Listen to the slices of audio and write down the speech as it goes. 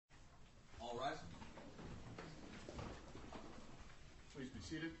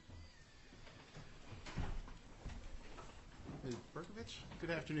seated. Ms. Berkovich,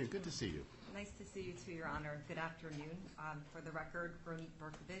 good afternoon. Good to see you. Nice to see you too, Your Honor. Good afternoon. For the record, Ronit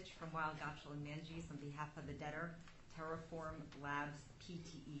Berkovich from Weil, Gotshal & Manges on behalf of the debtor, Terraform Labs,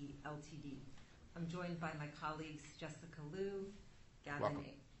 PTE, Ltd. I'm joined by my colleagues Jessica Liu,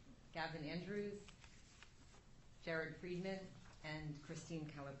 Gavin Andrews, Jared Friedman, and Christine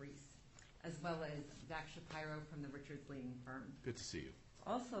Calabrese, as well as Zach Shapiro from the Richards Layton firm. Good to see you.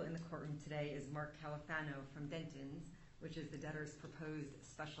 Also in the courtroom today is Mark Califano from Denton's, which is the debtor's proposed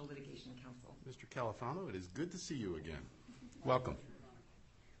special litigation counsel. Mr. Califano, it is good to see you again. Welcome.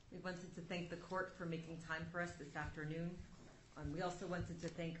 We wanted to thank the court for making time for us this afternoon. We also wanted to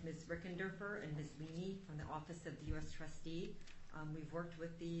thank Ms. Rickendorfer and Ms. Leaney from the Office of the U.S. Trustee. We've worked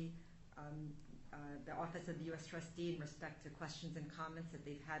with the Office of the U.S. Trustee in respect to questions and comments that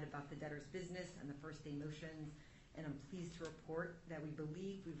they've had about the debtor's business and the first day motions, and I'm pleased to report that we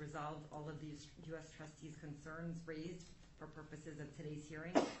believe we've resolved all of these U.S. Trustees' concerns raised for purposes of today's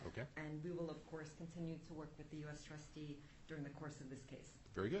hearing. Okay. And we will, of course, continue to work with the U.S. Trustee during the course of this case.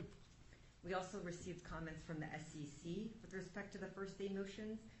 Very good. We also received comments from the SEC with respect to the first day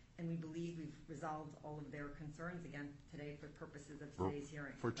motions, and we believe we've resolved all of their concerns, again, today for purposes of today's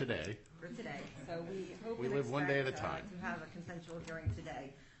hearing. For today. For today. So we hope we live one day at a time. To have a consensual hearing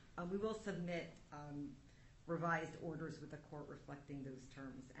today. We will submit revised orders with the court reflecting those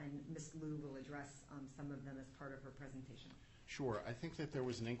terms, and Ms. Liu will address some of them as part of her presentation. Sure. I think that there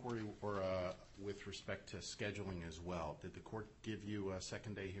was an inquiry with respect to scheduling as well. Did the court give you a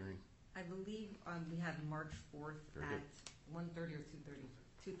second day hearing? I believe we have March 4th at 1:30 or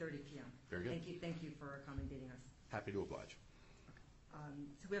 2:30 p.m. Very good. Thank you for accommodating us. Happy to oblige.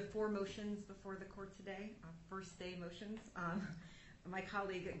 So we have 4 motions before the court today, first day motions. My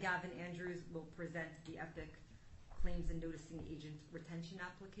colleague Gavin Andrews will present the EPIC Claims and Noticing Agent Retention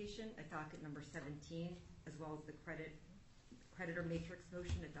Application at docket number 17, as well as the creditor matrix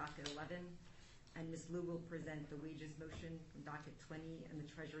motion at docket 11. And Ms. Liu will present the wages motion from docket 20 and the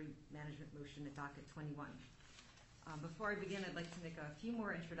treasury management motion at docket 21. Before I begin, I'd like to make a few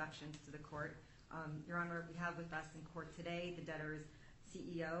more introductions to the court. Your Honor, we have with us in court today the debtor's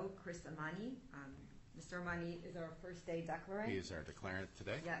CEO, Chris Amani. Mr. Amani is our first day declarant. He is our declarant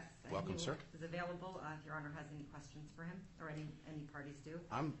today. Yes. Welcome, sir. Is available if Your Honor has any questions for him, or any parties do.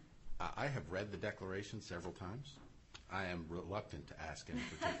 I have read the declaration several times. I am reluctant to ask any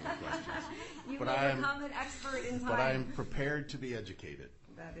particular questions. You will become an expert in time. But I am prepared to be educated.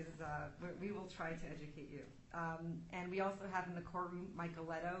 That is, we will try to educate you. And we also have in the courtroom Michael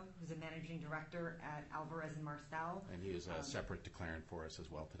Leto, who's a managing director at Alvarez & Marsal. And he is a separate declarant for us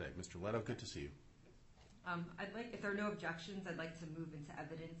as well today. Mr. Leto, good to see you. If there are no objections, I'd like to move into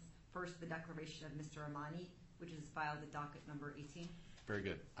evidence. First, the declaration of Mr. Amani, which is filed at docket number 18. Very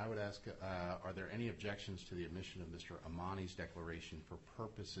good. I would ask, are there any objections to the admission of Mr. Amani's declaration for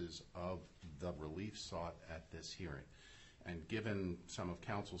purposes of the relief sought at this hearing? And given some of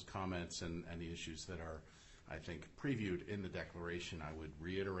counsel's comments and the issues that are, I think, previewed in the declaration, I would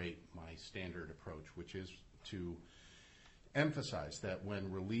reiterate my standard approach, which is to emphasize that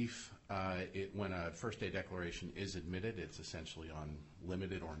when when a first day declaration is admitted, it's essentially on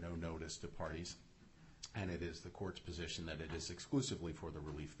limited or no notice to parties. And it is the court's position that it is exclusively for the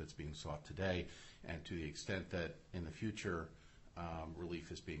relief that's being sought today. And to the extent that in the future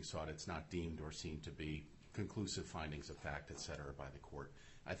relief is being sought, it's not deemed or seen to be conclusive findings of fact, et cetera, by the court.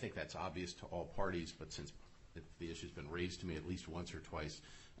 I think that's obvious to all parties, but since the issue's been raised to me at least once or twice,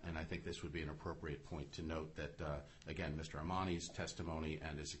 and I think this would be an appropriate point to note that, again, Mr. Amani's testimony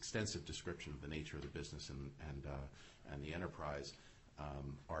and his extensive description of the nature of the business and the enterprise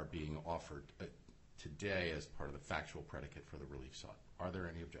are being offered today as part of the factual predicate for the relief sought. Are there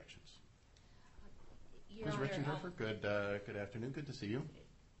any objections? Ms. Richendorfer, good afternoon. Good to see you.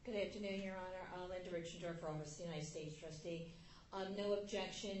 Good afternoon, Your Honor. Linda Richendorfer, Office of the United States Trustee. No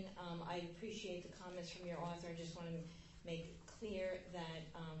objection. I appreciate the comments from your author. I just want to make clear that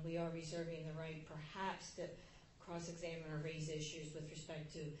we are reserving the right perhaps to cross-examine or raise issues with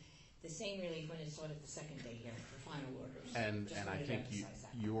respect to the same relief when it's sought at the second day hearing for final orders. And I think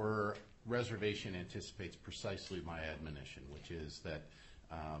your reservation anticipates precisely my admonition, which is that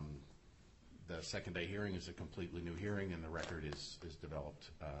the second day hearing is a completely new hearing and the record is developed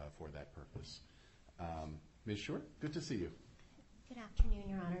for that purpose. Ms. Shore, good to see you. Good afternoon,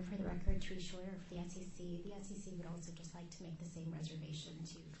 Your Honor. For the record, Tree Shore of the SEC. The SEC would also just like to make the same reservation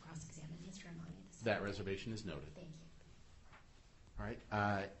to cross-examine Mr. Amani. That reservation is noted. Thank you. All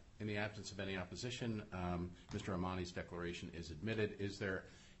right. In the absence of any opposition, Mr. Amani's declaration is admitted. Is there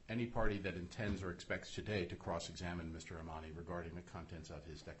any party that intends or expects today to cross-examine Mr. Amani regarding the contents of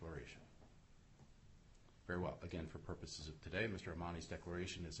his declaration? Very well. Again, for purposes of today, Mr. Amani's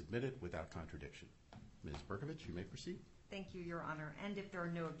declaration is admitted without contradiction. Ms. Berkovich, you may proceed. Thank you, Your Honor. And if there are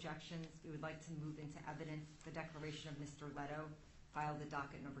no objections, we would like to move into evidence the declaration of Mr. Leto, filed at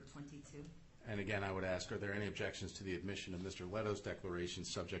docket number 22. And again, I would ask, are there any objections to the admission of Mr. Leto's declaration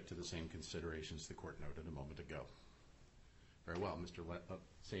subject to the same considerations the Court noted a moment ago? Very well. Mr. Leto,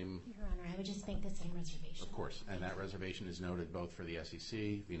 same. Your Honor, I would just make the same reservation. Of course. And that reservation is noted both for the SEC,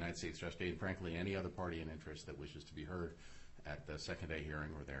 the United States Trustee, and frankly, any other party in interest that wishes to be heard at the second-day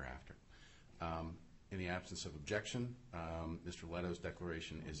hearing or thereafter. In the absence of objection, Mr. Leto's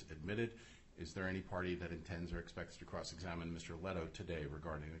declaration is admitted. Is there any party that intends or expects to cross-examine Mr. Leto today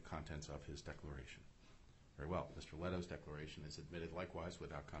regarding the contents of his declaration? Very well. Mr. Leto's declaration is admitted likewise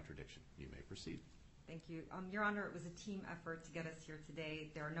without contradiction. You may proceed. Thank you. Your Honor, it was a team effort to get us here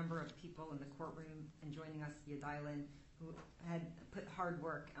today. There are a number of people in the courtroom and joining us via dial-in who had put hard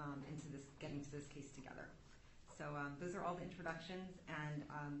work into this, getting to this case together. So those are all the introductions, and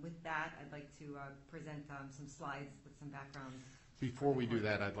with that, I'd like to present some slides with some background. Before we do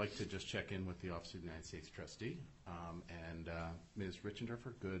that, I'd like to just check in with the Office of the United States Trustee. And Ms.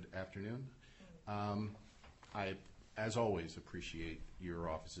 Richendorfer, good afternoon. I, as always, appreciate your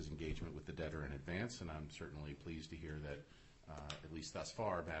office's engagement with the debtor in advance, and I'm certainly pleased to hear that, at least thus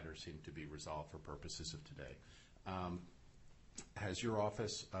far, matters seem to be resolved for purposes of today. Has your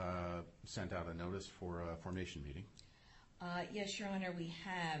office sent out a notice for a formation meeting? Yes, Your Honor, we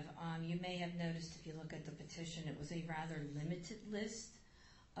have. You may have noticed if you look at the petition, it was a rather limited list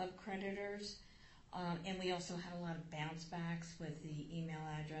of creditors. And we also had a lot of bounce backs with the email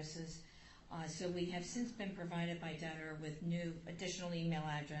addresses. So we have since been provided by debtor with new additional email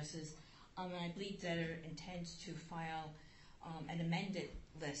addresses. And I believe debtor intends to file an amended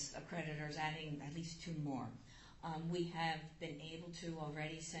list of creditors, adding at least 2 more. We have been able to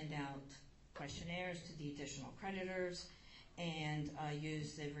already send out questionnaires to the additional creditors and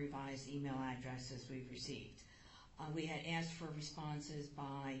use the revised email addresses we've received. We had asked for responses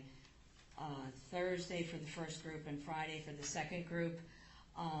by Thursday for the first group and Friday for the second group.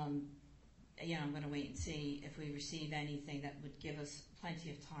 I'm going to wait and see if we receive anything that would give us plenty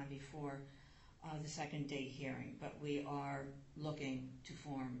of time before the second day hearing. But we are looking to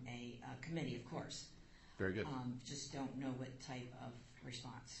form a committee, of course. Very good. Just don't know what type of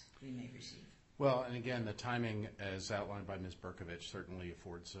response we may receive. Well, and again, the timing, as outlined by Ms. Berkovich, certainly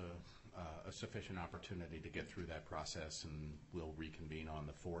affords a sufficient opportunity to get through that process, and we'll reconvene on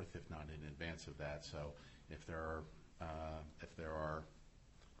the 4th, if not in advance of that. So if there are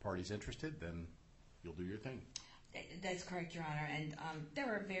parties interested, then you'll do your thing. That's correct, Your Honor. And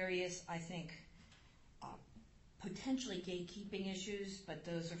there are various, I think, potentially gatekeeping issues, but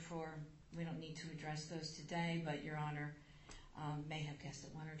those are we don't need to address those today, but Your Honor may have guessed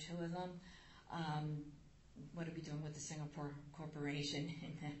at 1 or 2 of them. What are we doing with the Singapore Corporation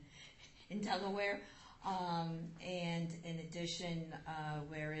in Delaware? And in addition,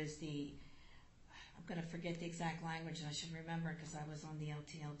 where is I'm going to forget the exact language, and I should remember because I was on the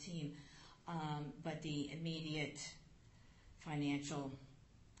LTL team, but the immediate financial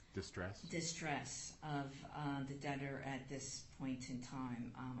distress of the debtor at this point in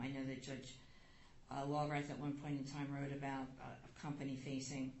time. I know that Judge Walrath at one point in time wrote about a company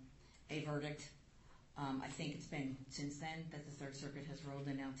facing a verdict. I think it's been since then that the Third Circuit has ruled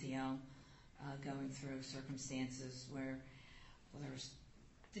in LTL, going through circumstances where there was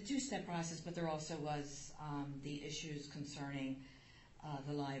the 2-step process, but there also was the issues concerning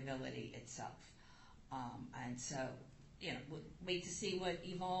the liability itself. And so, we'll wait to see what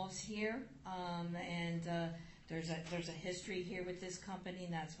evolves here. And there's a history here with this company,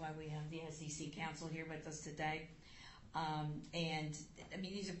 and that's why we have the SEC counsel here with us today. And I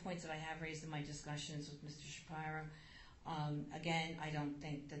mean, these are points that I have raised in my discussions with Mr. Shapiro. Again, I don't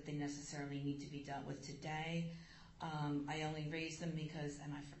think that they necessarily need to be dealt with today. I only raised them because,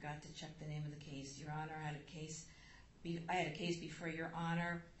 and I forgot to check the name of the case. Your Honor, I had a case before Your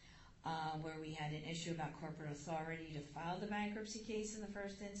Honor where we had an issue about corporate authority to file the bankruptcy case in the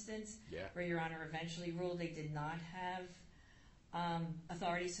first instance, where Your Honor eventually ruled they did not have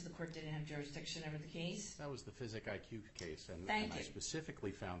authority, so the court didn't have jurisdiction over the case. That was the Physic IQ case, and I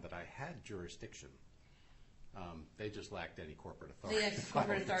specifically found that I had jurisdiction. They just lacked any corporate authority. They lacked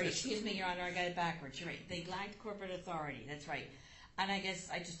corporate authority. Excuse me, Your Honor, I got it backwards. You're right. They lacked corporate authority. That's right. And I guess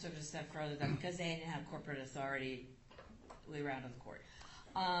I just took it a step further that because they didn't have corporate authority, we were out of the court.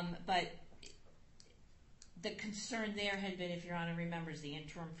 But the concern there had been, if Your Honor remembers, the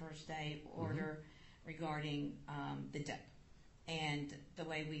interim first day order regarding the debt. And the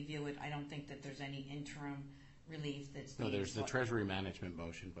way we view it, I don't think that there's any interim relief that's No, being there's the sought. treasury management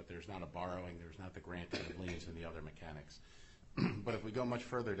motion, but there's not a borrowing, there's not the granting of liens and the other mechanics. But if we go much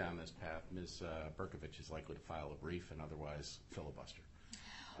further down this path, Ms. Berkovich is likely to file a brief and otherwise filibuster.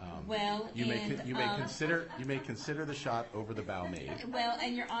 Well, You may consider the shot over the bow made. Well,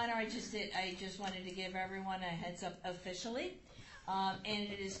 and Your Honor, I just wanted to give everyone a heads up officially, and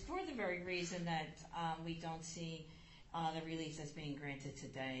it is for the very reason that we don't see the relief that's being granted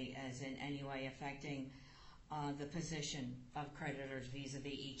today as in any way affecting the position of creditors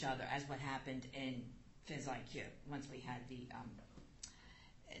vis-a-vis each other, as what happened in FISIQ once we had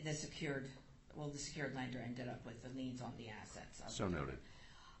the secured lender ended up with the liens on the assets. So noted.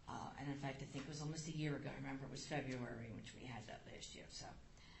 And in fact, I think it was almost a year ago. I remember it was February in which we had that last year. So,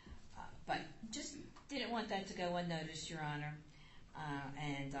 but just didn't want that to go unnoticed, Your Honor.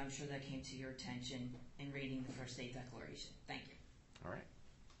 And I'm sure that came to your attention in reading the first state declaration. Thank you. All right.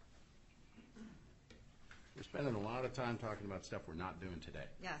 We're spending a lot of time talking about stuff we're not doing today.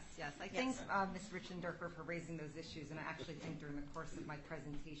 Yes. I thank Ms. Richenderfer for raising those issues, and I actually think during the course of my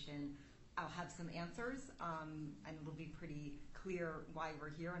presentation, I'll have some answers, and it'll be pretty clear why we're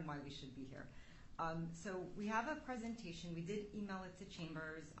here and why we should be here. So we have a presentation. We did email it to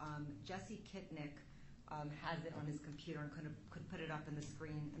Chambers. Jesse Kitnick has it on his computer and could put it up on the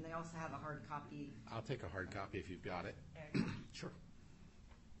screen, and they also have a hard copy. I'll take a hard copy if you've got it. Sure.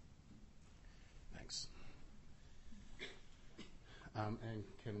 Thanks. And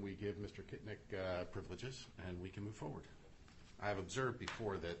can we give Mr. Kitnick privileges, and we can move forward? I have observed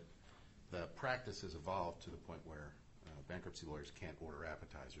before that the practice has evolved to the point where bankruptcy lawyers can't order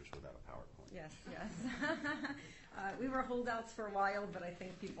appetizers without a PowerPoint. Yes. We were holdouts for a while, but I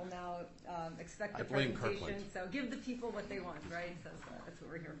think people now expect the I blame presentation. Kirkland. So give the people what they want, right? So that's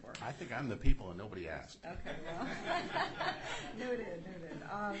what we're here for. I think I'm the people and nobody asked. Okay, well, noted.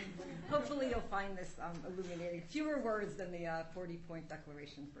 Hopefully you'll find this illuminating. Fewer words than the 40-point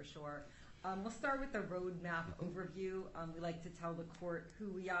declaration for sure. We'll start with the roadmap overview. We like to tell the court who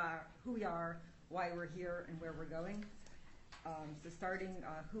we are, why we're here, and where we're going. So starting,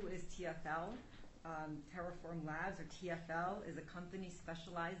 who is TFL? Terraform Labs, or TFL, is a company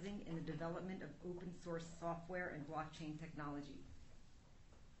specializing in the development of open source software and blockchain technology.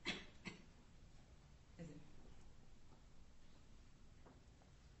 Is it?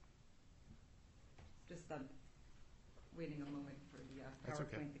 Just waiting a moment for the That's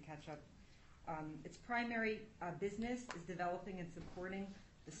PowerPoint okay. to catch up. Its primary business is developing and supporting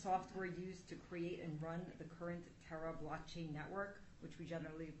the software used to create and run the current Terra blockchain network, which we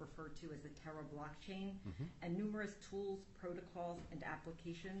generally refer to as the Terra blockchain, and numerous tools, protocols, and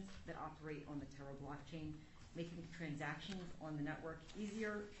applications that operate on the Terra blockchain, making transactions on the network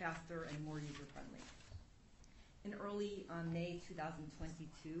easier, faster, and more user-friendly. In early May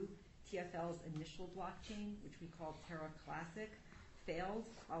 2022, TFL's initial blockchain, which we call Terra Classic, failed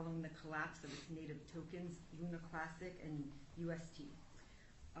following the collapse of its native tokens, Luna Classic and UST.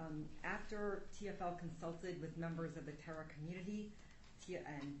 After TFL consulted with members of the Terra community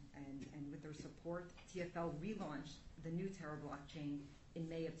and with their support, TFL relaunched the new Terra blockchain in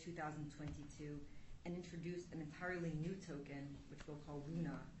May of 2022 and introduced an entirely new token, which we'll call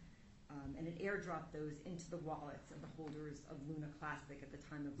Luna, and it airdropped those into the wallets of the holders of Luna Classic at the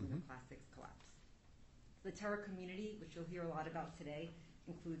time of Luna Classic's collapse. The Terra community, which you'll hear a lot about today,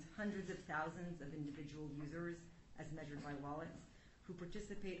 includes hundreds of thousands of individual users, as measured by wallets, who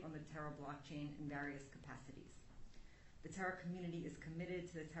participate on the Terra blockchain in various capacities. The Terra community is committed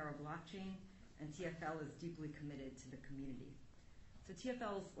to the Terra blockchain, and TFL is deeply committed to the community. So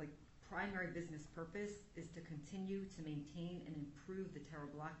TFL's primary business purpose is to continue to maintain and improve the Terra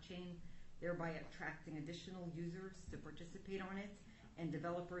blockchain, thereby attracting additional users to participate on it and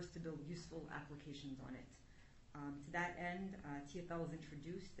developers to build useful applications on it. To that end, TFL is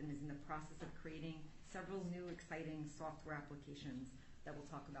introduced and is in the process of creating several new exciting software applications that we'll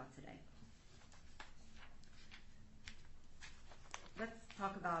talk about today. Let's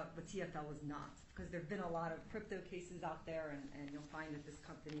talk about what TFL is not, because there have been a lot of crypto cases out there, and you'll find that this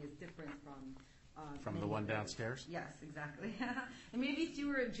company is different from the one downstairs? Yes, exactly. And maybe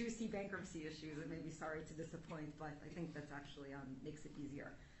fewer juicy bankruptcy issues. I may be sorry to disappoint, but I think that's actually makes it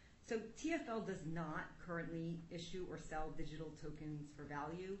easier. So TFL does not currently issue or sell digital tokens for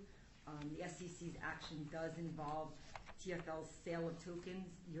value. The SEC's action does involve TFL's sale of tokens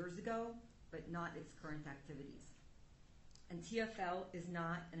years ago, but not its current activities. And TFL is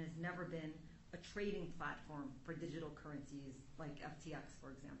not and has never been a trading platform for digital currencies like FTX,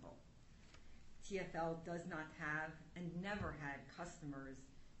 for example. TFL does not have and never had customers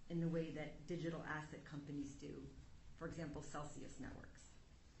in the way that digital asset companies do. for example, Celsius Networks.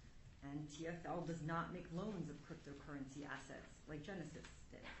 And TFL does not make loans of cryptocurrency assets like Genesis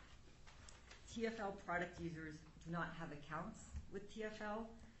did. TFL product users do not have accounts with TFL,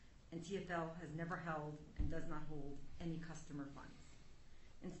 and TFL has never held and does not hold any customer funds.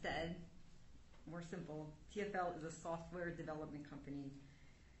 Instead, more simple, TFL is a software development company.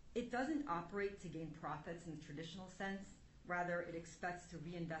 It doesn't operate to gain profits in the traditional sense. Rather, it expects to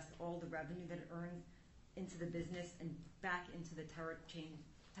reinvest all the revenue that it earns into the business and back into the Terra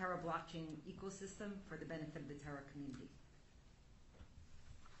blockchain ecosystem for the benefit of the Terra community.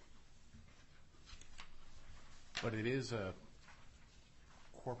 But it is a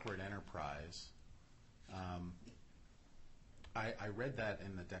corporate enterprise. I read that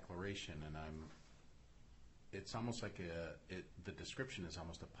in the declaration, and it's almost like the description is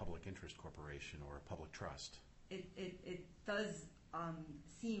almost a public interest corporation or a public trust. It does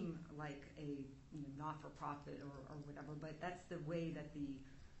seem like a not-for-profit or whatever, but that's the way that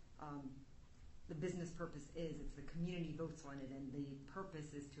the business purpose is. It's the community votes on it, and the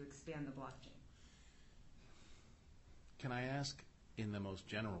purpose is to expand the blockchain. Can I ask, in the most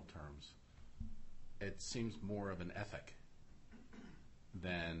general terms, it seems more of an ethic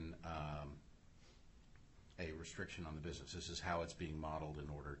than a restriction on the business. This is how it's being modeled in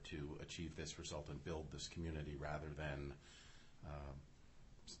order to achieve this result and build this community rather than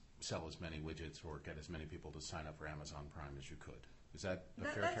sell as many widgets or get as many people to sign up for Amazon Prime as you could. Is that a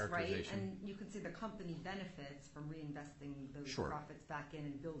fair characterization? That's right, and you can see the company benefits from reinvesting those profits back in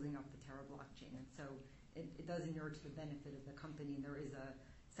and building up the Terra blockchain. And so it does inure to the benefit of the company, and there is a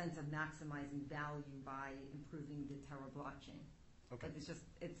sense of maximizing value by improving the Terra blockchain. Okay.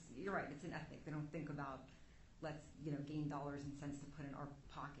 But you're right, it's an ethic. They don't think about let's gain dollars and cents to put in our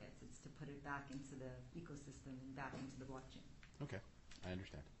pockets. It's to put it back into the ecosystem and back into the blockchain. Okay, I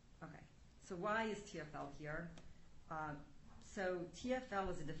understand. Okay, so why is TFL here? So TFL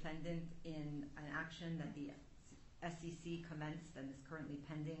is a defendant in an action that the SEC commenced and is currently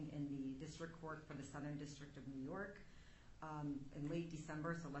pending in the District Court for the Southern District of New York in late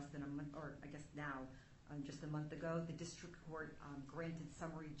December, so less than a month, or I guess now, just a month ago. The District Court granted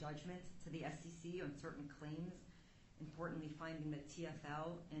summary judgment to the SEC on certain claims, importantly finding that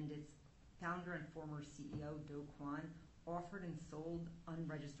TFL and its founder and former CEO, Do Kwon, offered and sold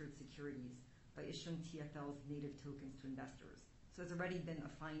unregistered securities by issuing TFL's native tokens to investors. So there's already been a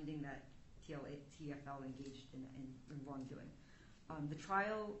finding that TFL engaged in wrongdoing. The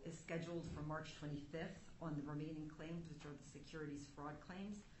trial is scheduled for March 25th on the remaining claims, which are the securities fraud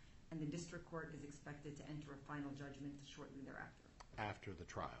claims, and the District Court is expected to enter a final judgment shortly thereafter. After the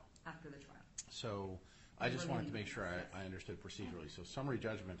trial? After the trial. So I just wanted to make sure I understood procedurally. So summary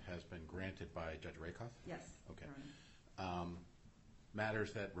judgment has been granted by Judge Rakoff? Yes. Okay.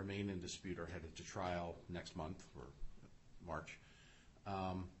 Matters that remain in dispute are headed to trial next month or March.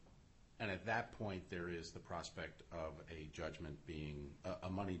 And at that point, there is the prospect of a judgment a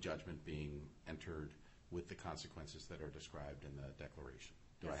money judgment being entered with the consequences that are described in the declaration.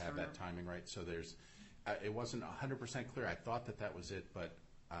 Do I have that timing right? So it wasn't 100% clear. I thought that was it, but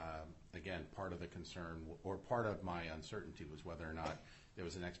again, part of the concern or part of my uncertainty was whether or not there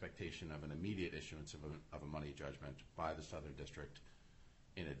was an expectation of an immediate issuance of a money judgment by the Southern District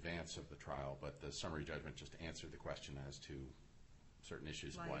in advance of the trial, but the summary judgment just answered the question as to certain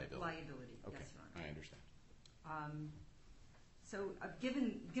issues of liability. Liability, okay. Yes, Your Honor. I understand.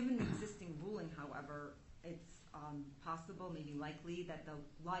 Given the existing ruling, however, it's possible, maybe likely, that the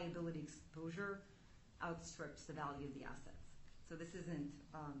liability exposure outstrips the value of the assets. So this isn't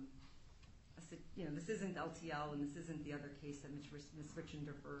this isn't LTL, and this isn't the other case that Ms.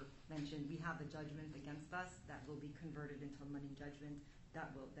 Richenderfer mentioned. We have a judgment against us that will be converted into a money judgment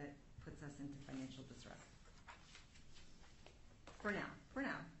that puts us into financial distress. For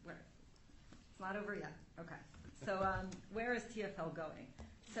now. It's not over yet. Okay. So where is TFL going?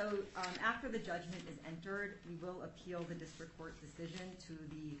 So after the judgment is entered, we will appeal the District Court decision to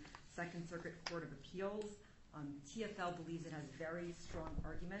the Second Circuit Court of Appeals. TFL believes it has very strong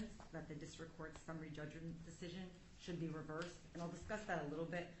arguments that the District Court's summary judgment decision should be reversed, and I'll discuss that a little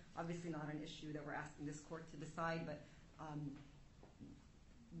bit. Obviously not an issue that we're asking this court to decide, but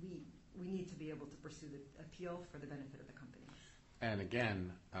we need to be able to pursue the appeal for the benefit of the company. And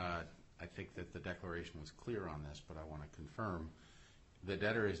again, I think that the declaration was clear on this, but I want to confirm the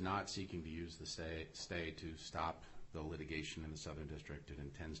debtor is not seeking to use the stay to stop the litigation in the Southern District. It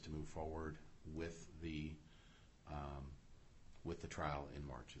intends to move forward with the trial in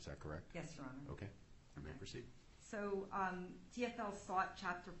March. Is that correct? Yes, Your Honor. Okay. You may proceed. So TFL sought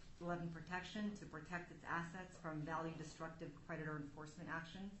Chapter 11 protection to protect its assets from value-destructive creditor enforcement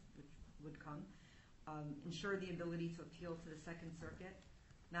actions, which would come. ensure the ability to appeal to the Second Circuit,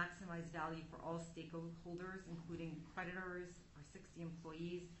 maximize value for all stakeholders, including creditors, our 60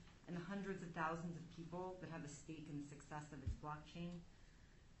 employees, and the hundreds of thousands of people that have a stake in the success of its blockchain,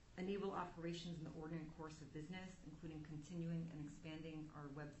 enable operations in the ordinary course of business, including continuing and expanding our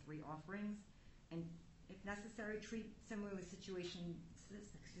Web3 offerings, and if necessary, treat similarly situated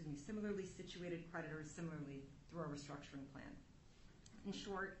creditors similarly through our restructuring plan. In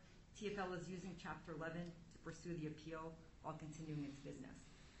short, TFL is using Chapter 11 to pursue the appeal while continuing its business.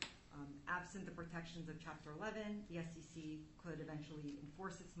 Absent the protections of Chapter 11, the SEC could eventually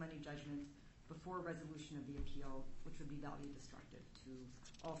enforce its money judgment before resolution of the appeal, which would be value destructive to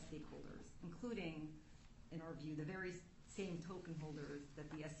all stakeholders, including, in our view, the very same token holders that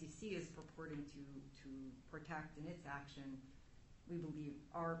the SEC is purporting to protect in its action. We believe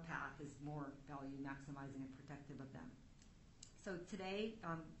our path is more value maximizing and protective of them. So today,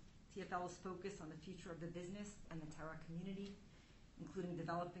 TFL is focused on the future of the business and the Terra community, including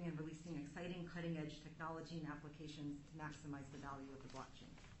developing and releasing exciting cutting-edge technology and applications to maximize the value of the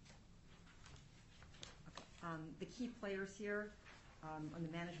blockchain. Okay. The key players here on the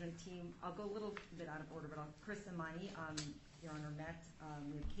management team, I'll go a little bit out of order, but Chris Amani, Your Honor, met.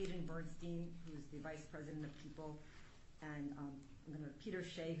 We have Caden Bernstein, who's the Vice President of People, and Peter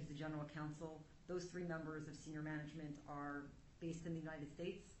Shea, who's the General Counsel. Those three members of senior management are based in the United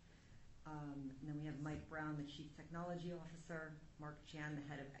States. And then we have Mike Brown, the Chief Technology Officer, Mark Chan, the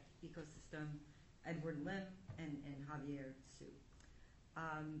Head of Ecosystem, Edward Lim, and Javier Su.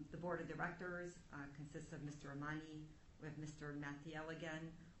 The Board of Directors consists of Mr. Amani. We have Mr. Mathiel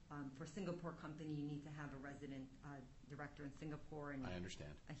again. For a Singapore company, you need to have a resident director in Singapore. And I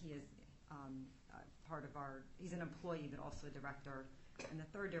understand. He is part of he's an employee, but also a director. And the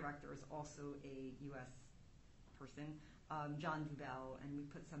third director is also a U.S. person, John Dubell, and we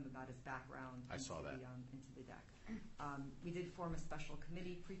put some about his background into the deck. We did form a special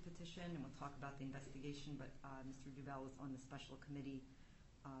committee pre-petition, and we'll talk about the investigation, but Mr. Dubell was on the special committee.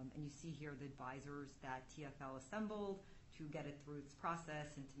 And you see here the advisors that TFL assembled to get it through its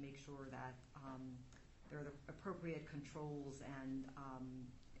process and to make sure that there are the appropriate controls and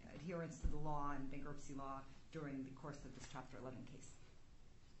adherence to the law and bankruptcy law during the course of this Chapter 11 case.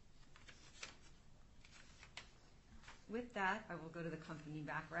 With that, I will go to the company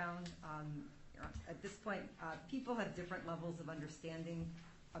background. At this point, people have different levels of understanding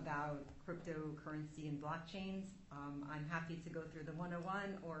about cryptocurrency and blockchains. I'm happy to go through the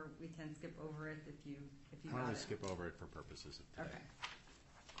 101, or we can skip over it if you Why got don't we it. skip over it for purposes of today? Okay.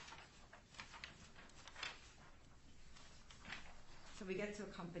 So we get to a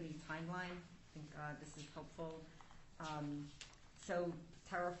company timeline. I think this is helpful. So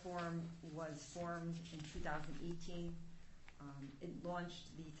Terraform was formed in 2018. It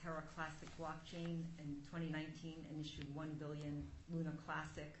launched the Terra Classic blockchain in 2019 and issued 1 billion Luna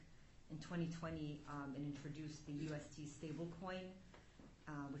Classic. In 2020, it introduced the UST stablecoin,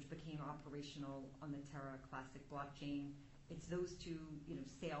 which became operational on the Terra Classic blockchain. It's those two,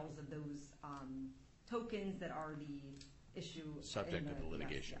 sales of those tokens that are the issue Subject of the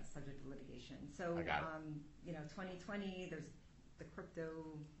litigation. Yes, subject to litigation. So, I got it. 2020, there's the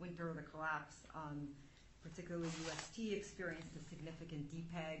crypto winter, the collapse. Particularly UST experienced a significant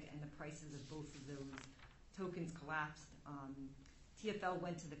depeg, and the prices of both of those tokens collapsed. TFL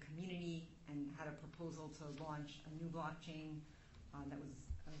went to the community and had a proposal to launch a new blockchain that was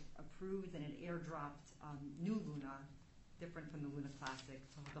approved, and it airdropped new Luna, different from the Luna Classic,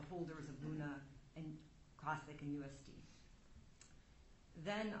 to the holders of Luna and Classic and USD.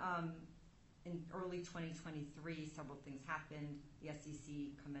 Then in early 2023, several things happened. The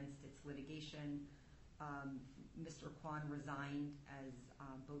SEC commenced its litigation. Mr. Kwan resigned as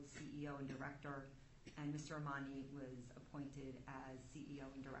both CEO and director, and Mr. Amani was appointed as CEO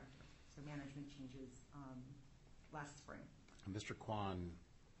and director. So management changes last spring. Mr. Kwan,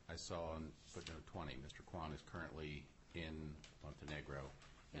 I saw on footnote 20, Mr. Kwan is currently in Montenegro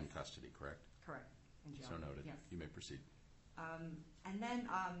in custody, correct? Correct. In jail. So noted. Yes. You may proceed. And then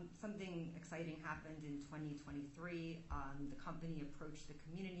something exciting happened in 2023. The company approached the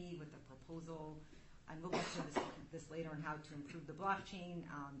community with a proposal, and we'll get to this later on how to improve the blockchain.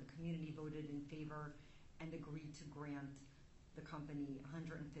 The community voted in favor and agreed to grant the company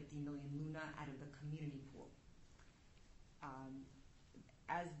 150 million Luna out of the community pool.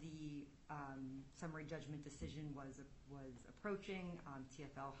 As the summary judgment decision was approaching,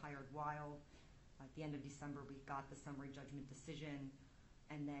 TFL hired Weil. At the end of December, we got the summary judgment decision,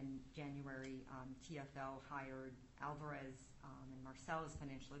 and then January, TFL hired Alvarez and Marcel as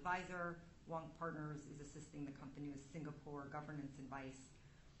financial advisor. Wong Partners is assisting the company with Singapore governance advice.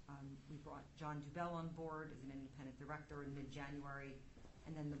 We brought John Dubell on board as an independent director in mid-January,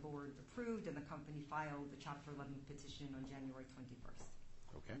 and then the board approved and the company filed the Chapter 11 petition on January 21st.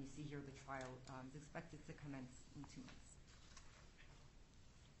 Okay. And you see here the trial is expected to commence in 2 months.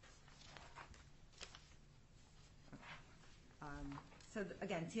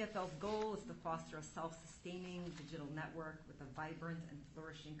 Again, TFL's goal is to foster a self-sustaining digital network with a vibrant and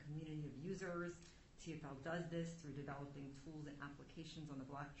flourishing community of users. TFL does this through developing tools and applications on the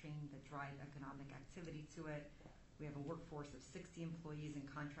blockchain that drive economic activity to it. We have a workforce of 60 employees and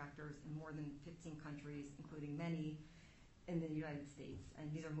contractors in more than 15 countries, including many in the United States,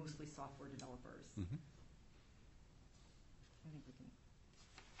 and these are mostly software developers. Mm-hmm. I think we can.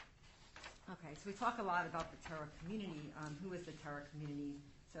 Okay, so we talk a lot about the Terra community. Who is the Terra community?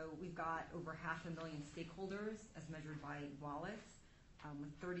 So we've got over 500,000 stakeholders as measured by wallets,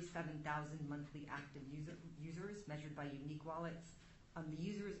 with 37,000 monthly active users measured by unique wallets. The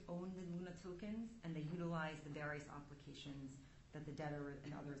users own the Luna tokens, and they utilize the various applications that the debtor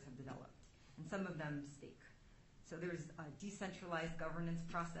and others have developed, and some of them stake. So there's a decentralized governance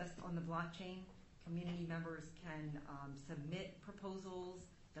process on the blockchain. Community members can submit proposals,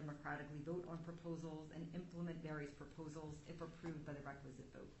 democratically vote on proposals, and implement various proposals if approved by the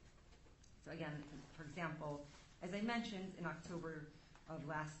requisite vote. So again, for example, as I mentioned, in October of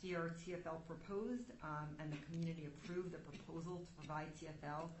last year, TFL proposed and the community approved a proposal to provide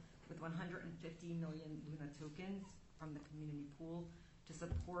TFL with 150 million Luna tokens from the community pool to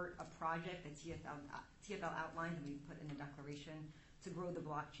support a project that TFL outlined and we put in the declaration to grow the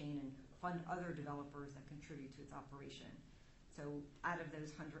blockchain and fund other developers that contribute to its operation. So out of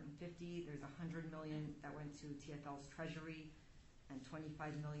those 150, there's 100 million that went to TFL's treasury, and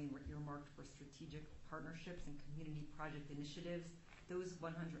 25 million were earmarked for strategic partnerships and community project initiatives. Those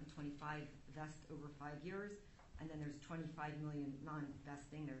 125 vest over 5 years, and then there's 25 million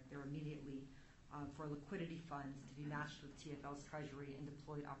non-vesting. They're immediately for liquidity funds to be matched with TFL's treasury and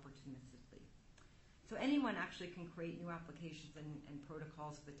deployed opportunistically. So anyone actually can create new applications and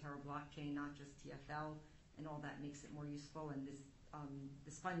protocols for the Terra blockchain, not just TFL, and all that makes it more useful, and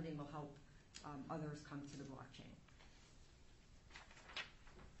this funding will help others come to the blockchain.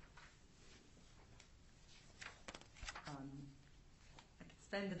 I could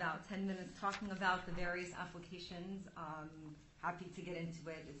spend about 10 minutes talking about the various applications. Happy to get into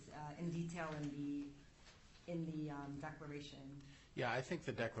it. It's in detail in the declaration. Yeah, I think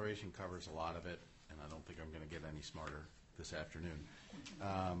the declaration covers a lot of it, and I don't think I'm going to get any smarter this afternoon.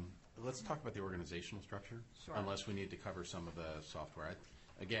 Let's talk about the organizational structure, Sure. Unless we need to cover some of the software.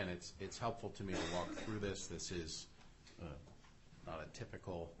 Again, it's helpful to me to walk through this. This is not a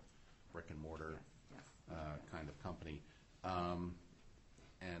typical brick and mortar Yes. kind of company.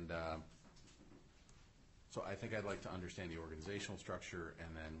 So I think I'd like to understand the organizational structure,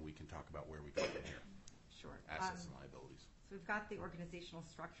 and then we can talk about where we go from here. Sure. Assets and liabilities. So we've got the organizational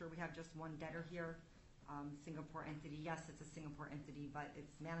structure. We have just one debtor here. Singapore entity. Yes, it's a Singapore entity, but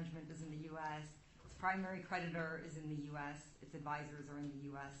its management is in the U.S. Its primary creditor is in the U.S. Its advisors are in the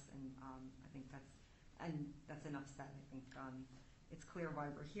U.S. And I think that's enough said. I think it's clear why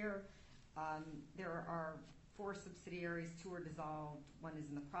we're here. There are 4 subsidiaries. 2 are dissolved. 1 is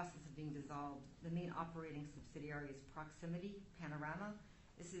in the process of being dissolved. The main operating subsidiary is Proximity Panorama.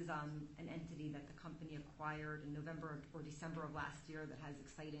 This is an entity that the company acquired in November or December of last year that has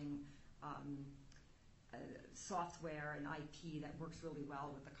exciting software and IP that works really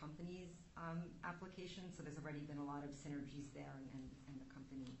well with the company's application. So there's already been a lot of synergies there, and the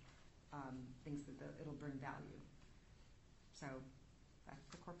company thinks that it'll bring value. So that's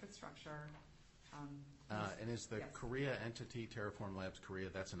the corporate structure. And is the Korea entity, Terraform Labs Korea,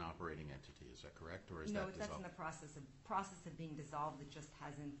 that's an operating entity, is that correct? Or is No, that that's dissolved? in the process of being dissolved. It just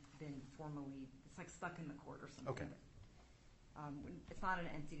hasn't been formally, it's like stuck in the court or something. Okay. It's not an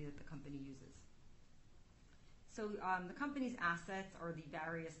entity that the company uses. So the company's assets are the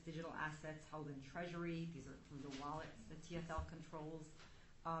various digital assets held in treasury. These are through the wallets that TFL controls.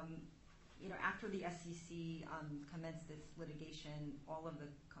 After the SEC commenced its litigation, all of the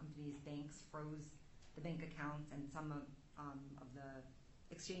company's banks froze the bank accounts, and some of the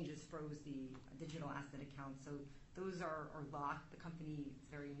exchanges froze the digital asset accounts. So those are locked. The company, it's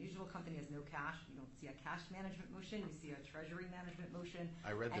a very unusual. Company has no cash. You don't see a cash management motion. You see a treasury management motion.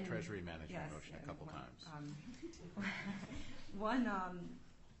 I read the treasury management motion a couple times.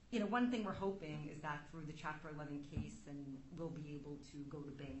 One thing we're hoping is that through the Chapter 11 case, and we'll be able to go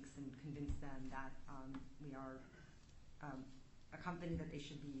to banks and convince them that we are a company that they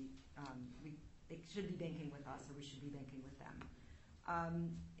should be banking with us, or we should be banking with them.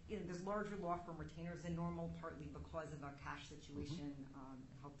 there's larger law firm retainers than normal, partly because of our cash situation. It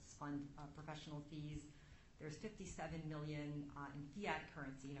helps fund professional fees. There's $57 million in fiat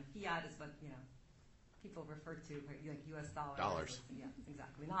currency. Fiat is what people refer to like U.S. dollars. Dollars. Yeah,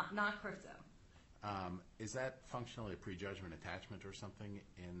 exactly. Not crypto. Is that functionally a prejudgment attachment or something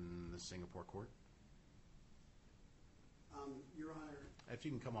in the Singapore court? Your Honor, If you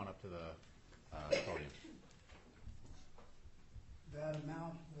can come on up to the podium. that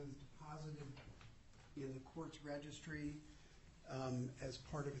amount was deposited in the court's registry as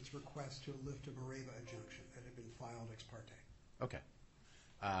part of its request to lift a Moreva injunction that had been filed ex parte. Okay.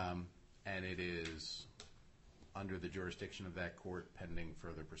 And it is under the jurisdiction of that court pending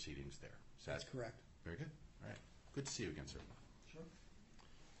further proceedings there. That's correct. Very good. All right. Good to see you again, sir. Sure.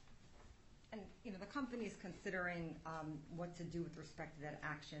 And the company is considering what to do with respect to that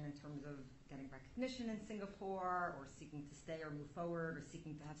action in terms of getting recognition in Singapore, or seeking to stay or move forward, or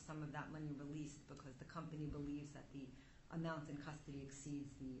seeking to have some of that money released because the company believes that the amount in custody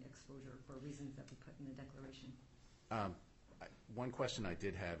exceeds the exposure for reasons that we put in the declaration. One question I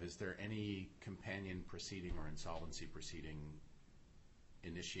did have, is there any companion proceeding or insolvency proceeding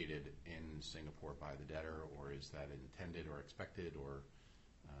initiated in Singapore by the debtor, or is that intended or expected, or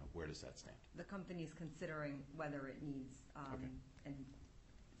where does that stand? The company is considering whether it needs, Okay. and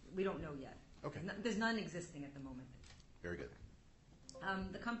we don't know yet. Okay. There's none existing at the moment. Very good.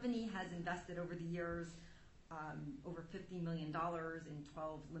 The company has invested over the years over $50 million in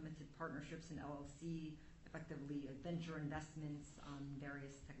 12 limited partnerships in LLC, effectively venture investments on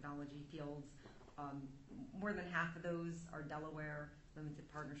various technology fields. More than half of those are Delaware limited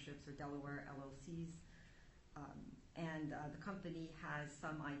partnerships or Delaware LLCs. And the company has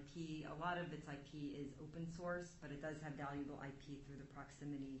some IP. A lot of its IP is open source, but it does have valuable IP through the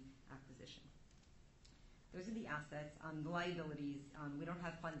proximity acquisition. Those are the assets. The liabilities, we don't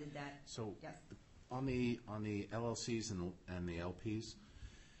have funded debt. So Yes. on the LLCs and the LPs,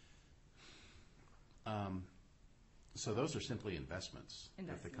 so those are simply investments that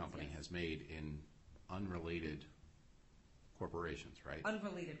the Investments, company yes. has made in unrelated corporations, right?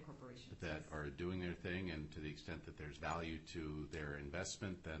 Unrelated corporations. That yes. are doing their thing, and to the extent that there's value to their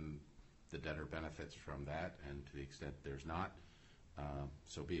investment, then the debtor benefits from that, and to the extent there's not,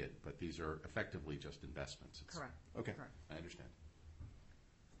 so be it. But these are effectively just investments. Correct. Okay, Correct. I understand.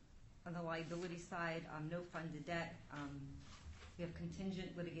 On the liability side, no funded debt. We have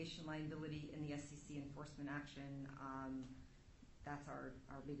contingent litigation liability in the SEC enforcement action. That's our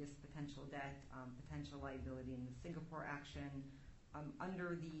biggest potential debt, potential liability in the Singapore action.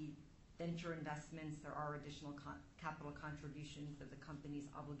 Under the venture investments, there are additional capital contributions that the company is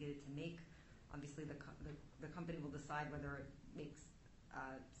obligated to make. Obviously, the company will decide whether it makes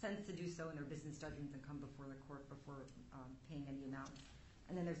sense to do so in their business judgment and come before the court before paying any amount.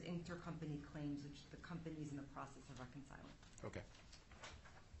 And then there's intercompany claims, which the company is in the process of reconciling. Okay.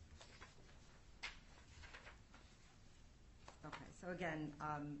 Okay, so again,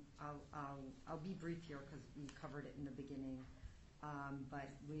 I'll be brief here because we covered it in the beginning, but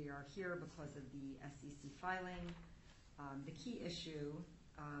we are here because of the SEC filing. The key issue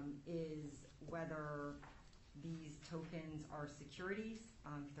is whether these tokens are securities.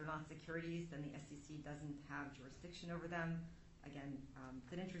 If they're not securities, then the SEC doesn't have jurisdiction over them. Again,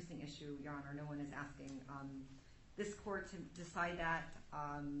 it's an interesting issue, Your Honor. No one is asking this court to decide that.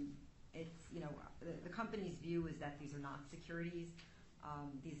 It's, the company's view is that these are not securities.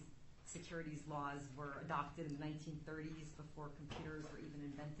 These securities laws were adopted in the 1930s before computers were even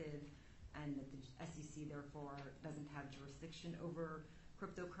invented, and that the SEC therefore doesn't have jurisdiction over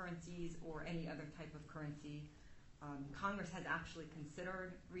cryptocurrencies or any other type of currency. Congress has actually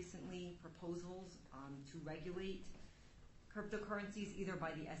considered recently proposals to regulate cryptocurrencies either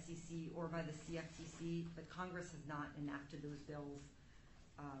by the SEC or by the CFTC, but Congress has not enacted those bills.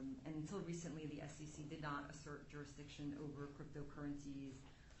 And until recently, the SEC did not assert jurisdiction over cryptocurrencies,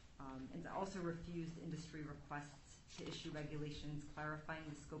 and also refused industry requests to issue regulations clarifying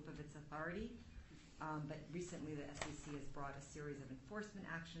the scope of its authority. But recently, the SEC has brought a series of enforcement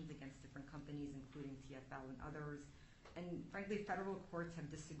actions against different companies, including TFL and others. And frankly, federal courts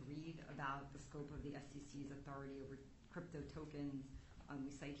have disagreed about the scope of the SEC's authority over crypto tokens. We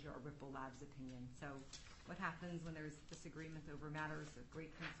cite here our Ripple Labs opinion. So what happens when there's disagreement over matters of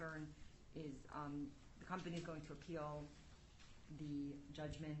great concern is the company is going to appeal the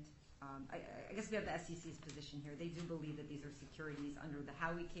judgment. I guess we have the SEC's position here. They do believe that these are securities under the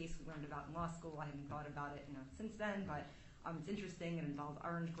Howey case we learned about in law school. I haven't thought about it since then, but it's interesting. It involves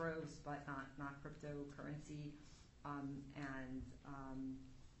orange groves, but not cryptocurrency.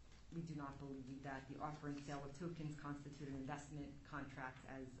 we do not believe that the offer and sale of tokens constitute an investment contract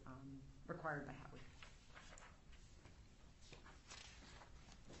as required by Howard.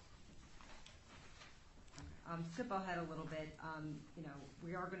 Skip ahead a little bit.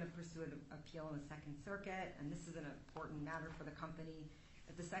 We are going to pursue an appeal in the Second Circuit, and this is an important matter for the company.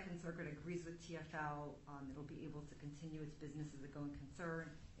 If the Second Circuit agrees with TFL, it'll be able to continue its business as a going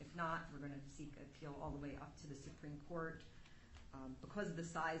concern. If not, we're going to seek appeal all the way up to the Supreme Court. Because of the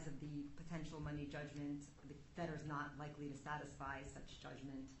size of the potential money judgment, the debtor is not likely to satisfy such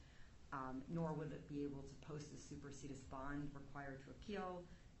judgment, nor would it be able to post a supersedis bond required to appeal.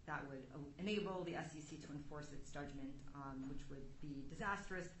 That would enable the SEC to enforce its judgment, which would be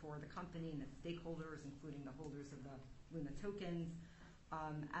disastrous for the company and its stakeholders, including the holders of the Luna tokens.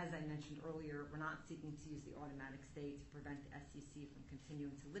 As I mentioned earlier, we're not seeking to use the automatic stay to prevent the SEC from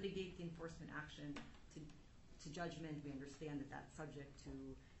continuing to litigate the enforcement action to judgment. We understand that that's subject to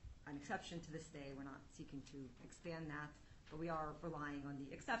an exception to the stay. We're not seeking to expand that, but we are relying on the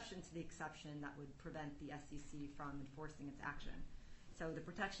exception to the exception that would prevent the SEC from enforcing its action. So the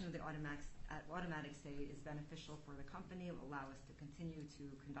protection of the automatic stay is beneficial for the company. It will allow us to continue to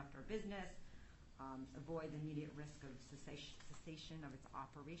conduct our business, avoid the immediate risk of cessation of its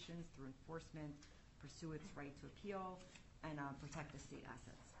operations through enforcement, pursue its right to appeal, and protect the state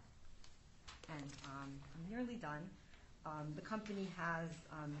assets. And I'm nearly done. The company has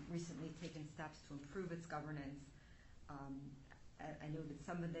recently taken steps to improve its governance. I know that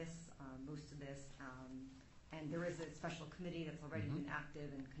some of this, most of this, and there is a special committee that's already been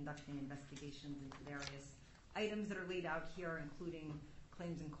active in conducting investigations into various items that are laid out here, including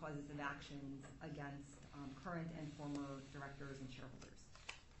claims and causes of actions against current and former directors and shareholders.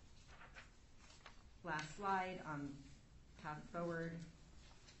 Last slide, path forward.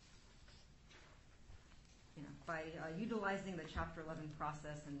 By utilizing the Chapter 11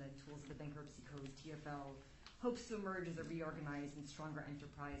 process and the tools of the bankruptcy code, TFL hopes to emerge as a reorganized and stronger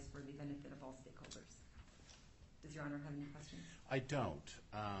enterprise for the benefit of all stakeholders. Does Your Honor have any questions? I don't.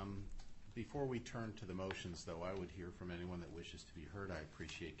 Before we turn to the motions, though, I would hear from anyone that wishes to be heard. I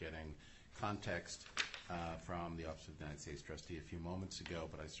appreciate getting context from the Office of the United States Trustee a few moments ago,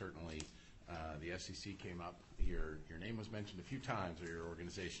 but I certainly, the SEC came up here. Your name was mentioned a few times, or your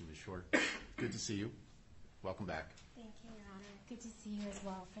organization is short. Good to see you. Welcome back. Thank you, Your Honor. Good to see you as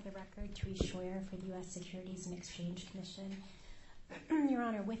well. For the record, Therese Scheuer for the U.S. Securities and Exchange Commission. Your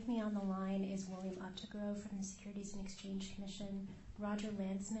Honor, with me on the line is William Uptegrove from the Securities and Exchange Commission. Roger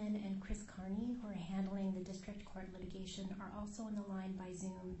Landsman and Chris Carney, who are handling the district court litigation, are also on the line by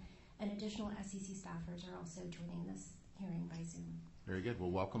Zoom, and additional SEC staffers are also joining this hearing by Zoom. Very good. Well,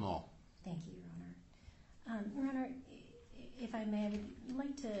 welcome all. Thank you, Your Honor. Your Honor, if I may, I would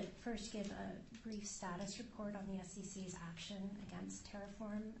like to first give a brief status report on the SEC's action against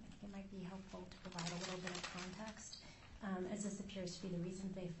Terraform. I think it might be helpful to provide a little bit of context, as this appears to be the reason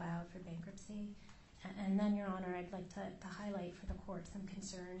they filed for bankruptcy. And then, Your Honor, I'd like to highlight for the court some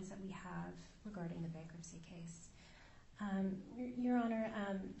concerns that we have regarding the bankruptcy case. Your Honor,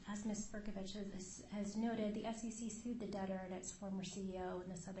 as Ms. Berkovich has noted, the SEC sued the debtor and its former CEO in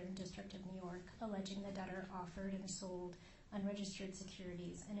the Southern District of New York, alleging the debtor offered and sold unregistered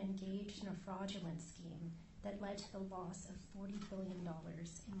securities and engaged in a fraudulent scheme that led to the loss of $40 billion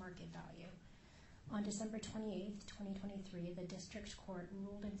in market value. On December 28, 2023, the district court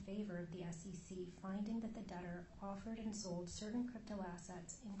ruled in favor of the SEC, finding that the debtor offered and sold certain crypto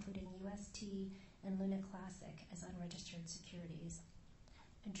assets, including UST and Luna Classic, as unregistered securities.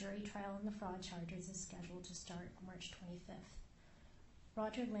 A jury trial on the fraud charges is scheduled to start March 25th.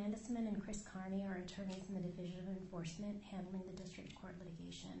 Roger Landesman and Chris Carney are attorneys in the Division of Enforcement handling the district court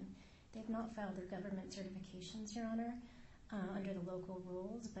litigation. They've not filed their government certifications, Your Honor, under the local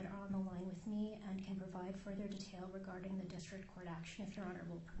rules, but are on the line with me and can provide further detail regarding the district court action if Your Honor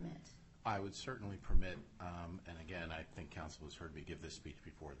will permit. I would certainly permit, and again, I think counsel has heard me give this speech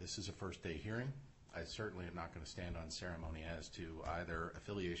before. This is a first-day hearing. I certainly am not going to stand on ceremony as to either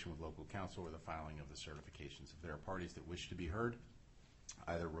affiliation with local counsel or the filing of the certifications. If there are parties that wish to be heard,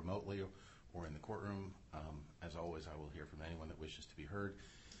 either remotely or in the courtroom, as always, I will hear from anyone that wishes to be heard.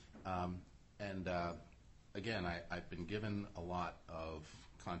 Again, I've been given a lot of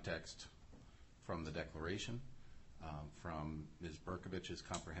context from the declaration, from Ms. Berkovich's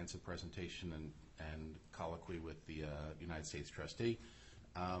comprehensive presentation and colloquy with the United States trustee.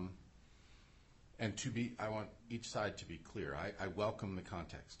 And I want each side to be clear. I welcome the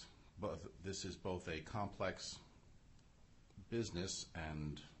context. This is both a complex business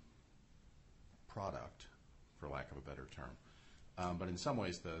and product, for lack of a better term. But in some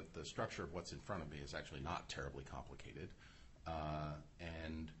ways, the structure of what's in front of me is actually not terribly complicated.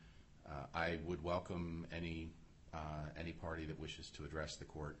 And I would welcome any party that wishes to address the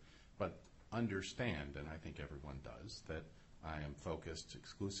court, but understand, and I think everyone does, that I am focused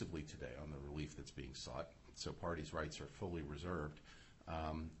exclusively today on the relief that's being sought, so parties' rights are fully reserved,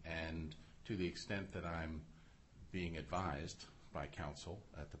 and to the extent that I'm being advised by counsel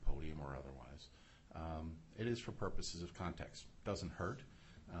at the podium or otherwise, it is for purposes of context. Doesn't hurt,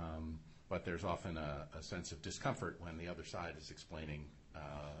 but there's often a sense of discomfort when the other side is explaining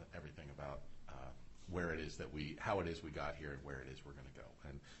everything about where it is how it is we got here and where it is we're going to go.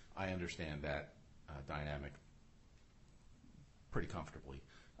 And I understand that dynamic pretty comfortably.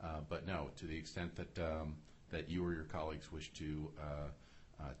 But no, to the extent that you or your colleagues wish to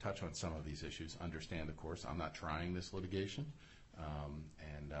touch on some of these issues, understand, of course, I'm not trying this litigation,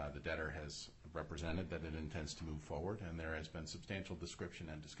 and the debtor has represented that it intends to move forward, and there has been substantial description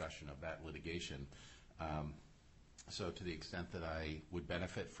and discussion of that litigation. So to the extent that I would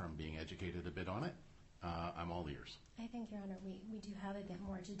benefit from being educated a bit on it, I'm all ears. I think, Your Honor, we do have a bit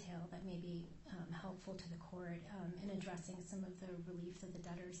more detail that may be helpful to the court in addressing some of the relief that the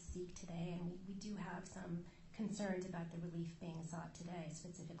debtors seek today, and we do have some concerns about the relief being sought today,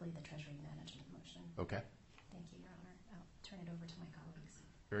 specifically the Treasury Management motion. Okay. Thank you, Your Honor. I'll turn it over to my colleagues.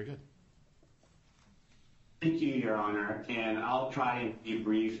 Very good. Thank you, Your Honor, and I'll try and be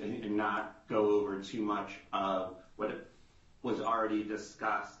brief and not go over too much of what was already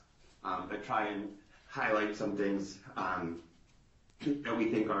discussed, but try and highlight some things that we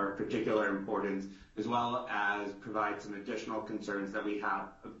think are of particular importance, as well as provide some additional concerns that we have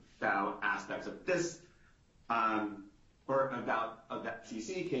about aspects of this or about the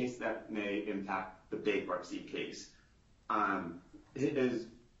SEC case that may impact the bankruptcy case. It is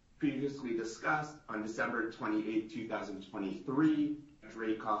previously discussed on December 28, 2023, Judge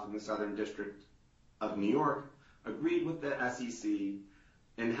Rakoff in the Southern District of New York agreed with the SEC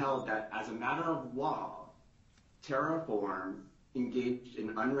and held that as a matter of law, Terraform engaged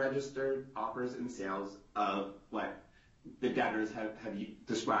in unregistered offers and sales of what the debtors have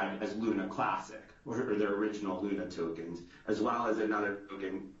described as Luna Classic, or their original Luna tokens, as well as another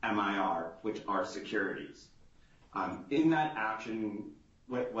token, MIR, which are securities. In that action,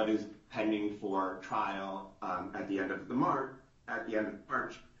 what is pending for trial at the end of March,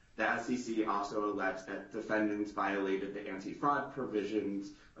 the SEC also alleged that defendants violated the anti-fraud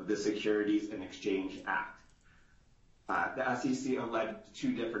provisions of the Securities and Exchange Act. The SEC alleged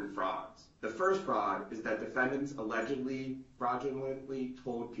two different frauds. The first fraud is that defendants allegedly fraudulently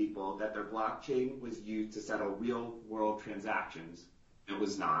told people that their blockchain was used to settle real-world transactions. It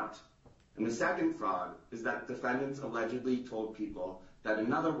was not. And the second fraud is that defendants allegedly told people that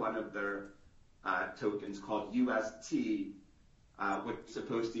another one of their tokens, called UST, which is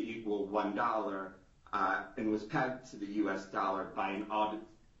supposed to equal $1, and was pegged to the U.S. dollar by an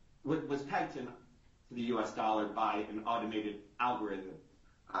automated algorithm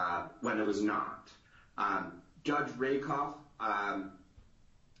when it was not. Judge Rakoff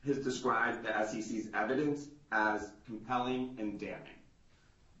has described the SEC's evidence as compelling and damning.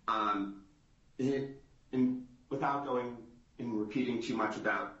 Without going and repeating too much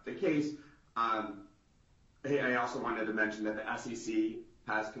about the case, I also wanted to mention that the SEC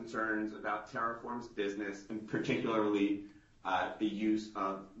has concerns about Terraform's business, and particularly the use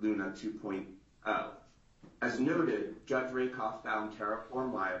of Luna 2.0. As noted, Judge Rakoff found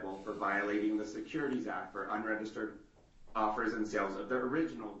Terraform liable for violating the Securities Act for unregistered offers and sales of the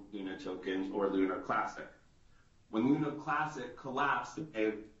original Luna tokens, or Luna Classic. When Luna Classic collapsed in May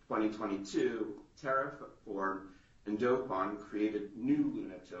of 2022, Terraform and Dopon created new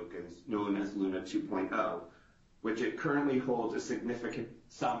Luna tokens known as Luna 2.0, which it currently holds a significant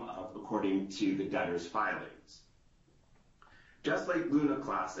sum of according to the debtor's filings. Just like Luna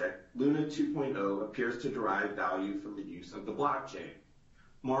Classic, Luna 2.0 appears to derive value from the use of the blockchain.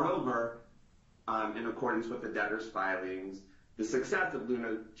 Moreover, in accordance with the debtor's filings, the success of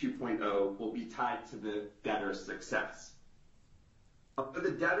Luna 2.0 will be tied to the debtor's success. But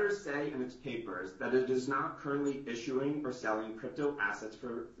the debtors say in its papers that it is not currently issuing or selling crypto assets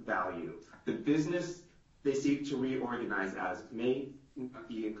for value. The business they seek to reorganize as may not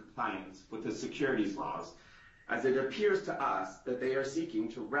be in compliance with the securities laws, as it appears to us that they are seeking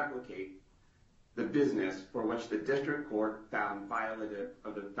to replicate the business for which the district court found violative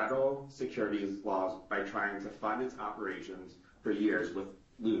of the federal securities laws by trying to fund its operations for years with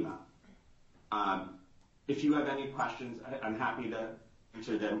Luna. If you have any questions, I'm happy to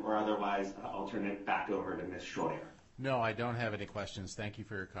answer them, or otherwise I'll turn it back over to Ms. Schroyer. No, I don't have any questions. Thank you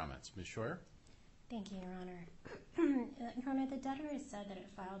for your comments. Ms. Schroyer? Thank you, Your Honor. Your Honor, the debtor has said that it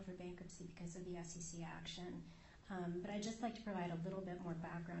filed for bankruptcy because of the SEC action. But I'd just like to provide a little bit more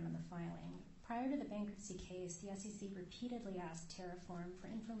background on the filing. Prior to the bankruptcy case, the SEC repeatedly asked Terraform for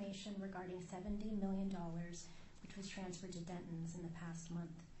information regarding $70 million, which was transferred to Denton's in the past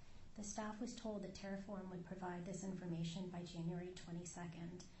month. The staff was told that Terraform would provide this information by January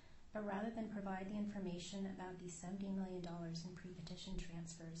 22nd, but rather than provide the information about these $70 million in pre-petition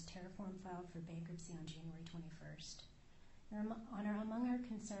transfers, Terraform filed for bankruptcy on January 21st. Among our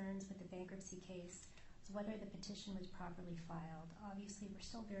concerns with the bankruptcy case was whether the petition was properly filed. Obviously, we're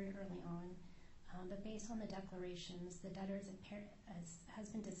still very early on, but based on the declarations, the debtors, as has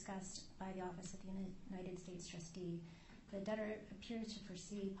been discussed by the Office of the United States Trustee, the debtor appears to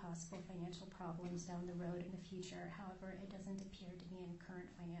foresee possible financial problems down the road in the future. However, it doesn't appear to be in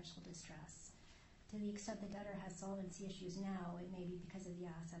current financial distress. To the extent the debtor has solvency issues now, it may be because of the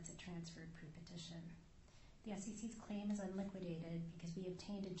assets it transferred pre-petition. The SEC's claim is unliquidated because we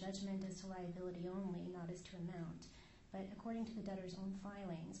obtained a judgment as to liability only, not as to amount. But according to the debtor's own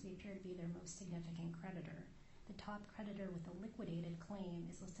filings, we appear to be their most significant creditor. The top creditor with a liquidated claim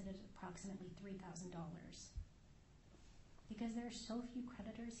is listed at approximately $3,000. Because there are so few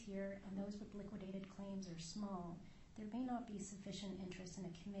creditors here and those with liquidated claims are small, there may not be sufficient interest in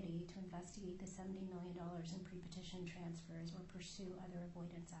a committee to investigate the $70 million in pre-petition transfers or pursue other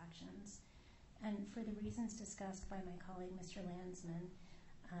avoidance actions. And for the reasons discussed by my colleague, Mr. Landsman,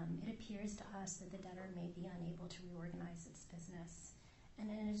 it appears to us that the debtor may be unable to reorganize its business.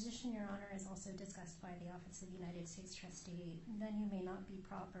 And in addition, Your Honor, as also discussed by the Office of the United States Trustee, venue may not be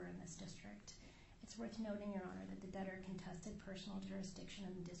proper in this district. It's worth noting, Your Honor, that the debtor contested personal jurisdiction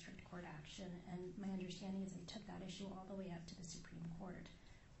in the district court action, and my understanding is they took that issue all the way up to the Supreme Court.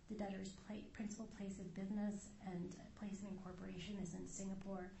 The debtor's principal place of business and place of incorporation is in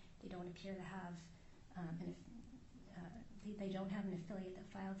Singapore. They don't appear to have they don't have an affiliate that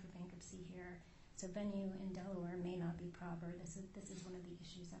filed for bankruptcy here, so venue in Delaware may not be proper. This is one of the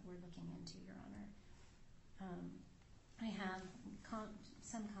issues that we're looking into, Your Honor. I have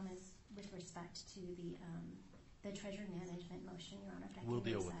some comments with respect to the treasury management motion, Your Honor. We'll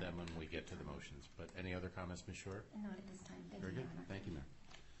deal with them when we get to the motions. But any other comments, Ms. Short? Not at this time. Thank Very you, good. Your Honor. Thank you, Mayor.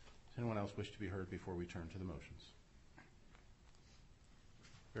 Does anyone else wish to be heard before we turn to the motions?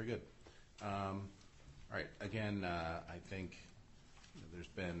 Very good. All right. Again, I think there's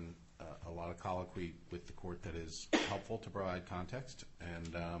been a lot of colloquy with the court that is helpful to provide context,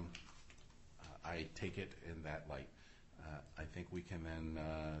 and I take it in that light. I think we can then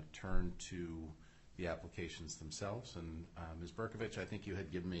turn to the applications themselves. And Ms. Berkovich, I think you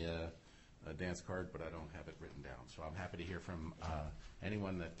had given me a dance card, but I don't have it written down. So I'm happy to hear from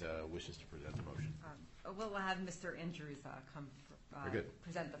anyone that wishes to present the motion. We'll have Mr. Andrews come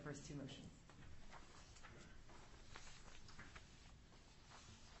present the first two motions.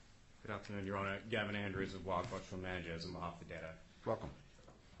 Good afternoon, Your Honour. Gavin Andrews of Wild Watchful Managers on behalf of the debtor. Welcome.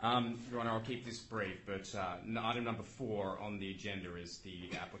 Your Honour, I'll keep this brief, but item number 4 on the agenda is the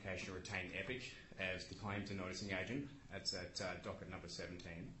application to retain EPIC as the claims and noticing agent. That's at docket number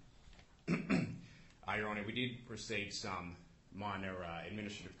 17. Your Honour, we did receive some minor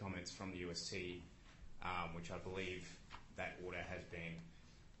administrative comments from the UST, which I believe that order has been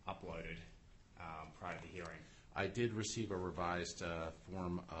uploaded prior to the hearing. I did receive a revised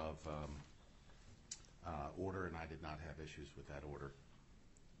form of order, and I did not have issues with that order.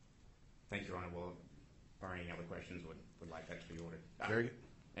 Thank you, Your Honour. Well, barring any other questions, would like that to be ordered. Very good.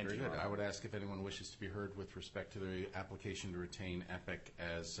 Very good. I would ask if anyone wishes to be heard with respect to the application to retain EPIC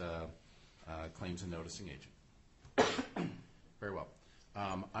as claims and noticing agent. Very well.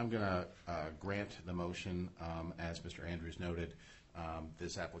 I'm going to grant the motion. As Mr. Andrews noted,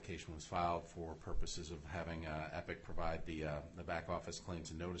 this application was filed for purposes of having EPIC provide the back office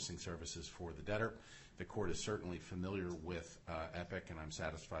claims and noticing services for the debtor. The court is certainly familiar with EPIC, and I'm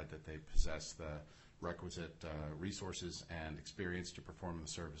satisfied that they possess the requisite resources and experience to perform the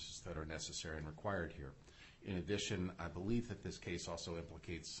services that are necessary and required here. In addition, I believe that this case also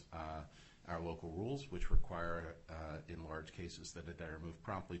implicates our local rules, which require, in large cases, that a debtor move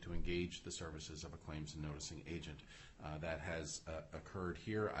promptly to engage the services of a claims and noticing agent. That has occurred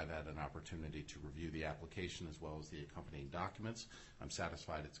here. I've had an opportunity to review the application as well as the accompanying documents. I'm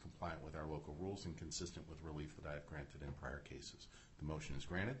satisfied it's compliant with our local rules and consistent with relief that I have granted in prior cases. The motion is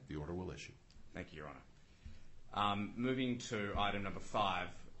granted. The order will issue. Thank you, Your Honour. Moving to item number 5,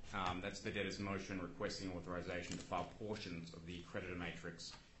 that's the debtor's motion requesting authorisation to file portions of the creditor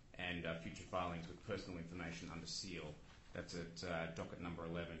matrix and future filings with personal information under seal. That's at docket number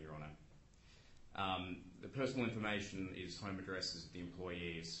 11, Your Honour. The personal information is home addresses of the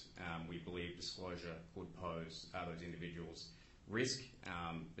employees. We believe disclosure could pose those individuals risk,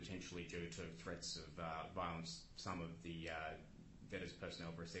 potentially due to threats of violence some of the debtors'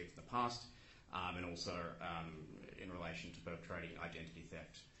 personnel have received in the past, and also in relation to perpetrating identity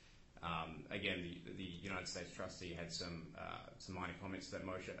theft. Again, the United States trustee had some minor comments to that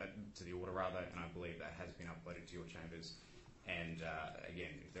motion, to the order rather, and I believe that has been uploaded to your chambers. And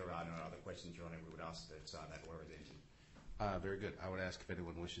again, if there are no other questions, Your Honour, we would ask that that order is entered. Very good. I would ask if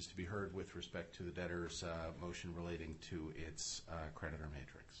anyone wishes to be heard with respect to the debtor's motion relating to its creditor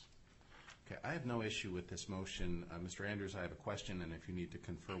matrix. Okay, I have no issue with this motion. Mr. Andrews, I have a question, and if you need to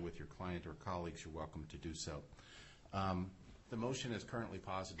confer with your client or colleagues, you're welcome to do so. The motion as currently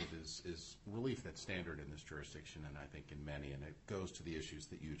posited is relief that's standard in this jurisdiction, and I think in many, and it goes to the issues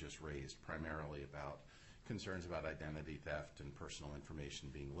that you just raised, primarily about concerns about identity theft and personal information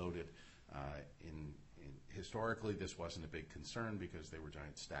being loaded. Historically, this wasn't a big concern because they were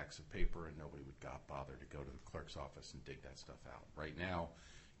giant stacks of paper and nobody would bother to go to the clerk's office and dig that stuff out. Right now,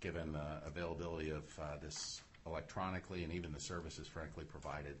 given the availability of this electronically and even the services, frankly,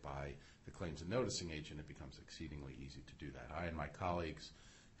 provided by the claims and noticing agent, it becomes exceedingly easy to do that. I and my colleagues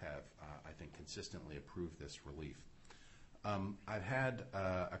have, I think, consistently approved this relief. I've had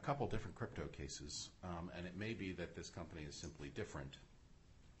a couple different crypto cases, and it may be that this company is simply different,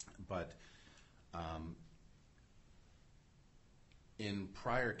 but in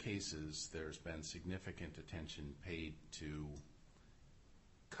prior cases, there's been significant attention paid to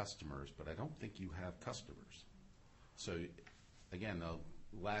customers, but I don't think you have customers. So, again, the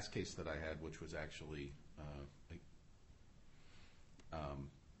last case that I had, which was actually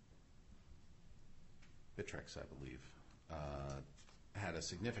Bitrex, I believe, had a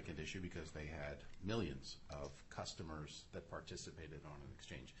significant issue because they had millions of customers that participated on an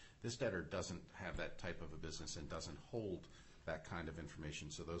exchange. This debtor doesn't have that type of a business and doesn't hold that kind of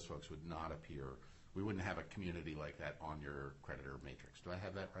information, so those folks would not appear. We wouldn't have a community like that on your creditor matrix. Do I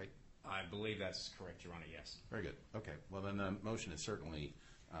have that right? I believe that's correct, Your Honour, yes. Very good. Okay. Well, then the motion is certainly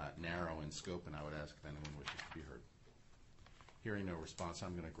narrow in scope, and I would ask if anyone wishes to be heard. Hearing no response,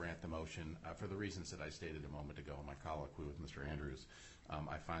 I'm going to grant the motion for the reasons that I stated a moment ago in my colloquy with Mr. Andrews.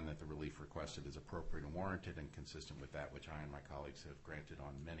 I find that the relief requested is appropriate and warranted and consistent with that which I and my colleagues have granted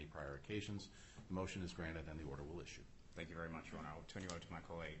on many prior occasions. The motion is granted and the order will issue. Thank you very much, Your Honour. I'll turn you over to my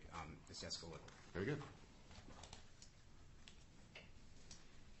colleague, Ms. Escalante. Very good.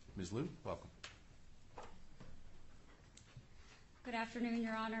 Ms. Liu, welcome. Good afternoon,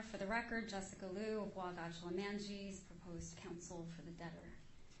 Your Honor. For the record, Jessica Liu of Wagaj-Lamanji's proposed counsel for the debtor.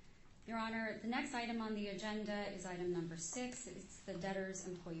 Your Honor, the next item on the agenda is item number 6. It's the debtor's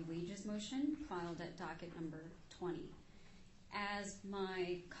employee wages motion, filed at docket number 20. As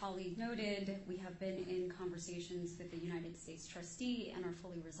my colleague noted, we have been in conversations with the United States trustee and are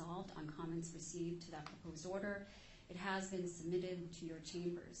fully resolved on comments received to that proposed order. It has been submitted to your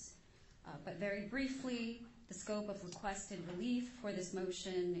chambers. But very briefly, the scope of requested relief for this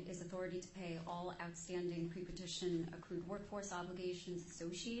motion is authority to pay all outstanding pre-petition accrued workforce obligations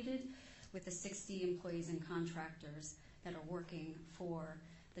associated with the 60 employees and contractors that are working for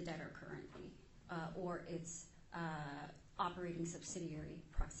the debtor currently, or its operating subsidiary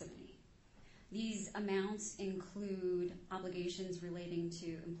Proximity. These amounts include obligations relating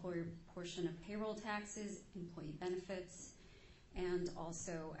to employer portion of payroll taxes, employee benefits, and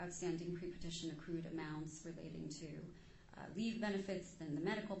also outstanding pre-petition accrued amounts relating to leave benefits and the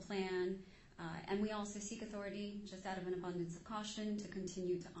medical plan. And we also seek authority, just out of an abundance of caution, to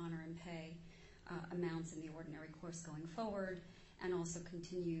continue to honor and pay amounts in the ordinary course going forward, and also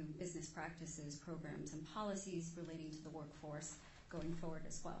continue business practices, programs, and policies relating to the workforce going forward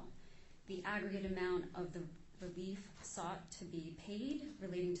as well. The aggregate amount of the relief sought to be paid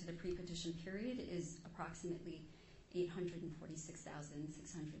relating to the pre-petition period is approximately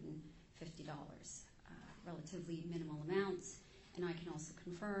 $846,650, relatively minimal amounts, and I can also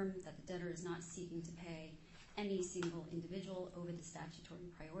confirm that the debtor is not seeking to pay any single individual over the statutory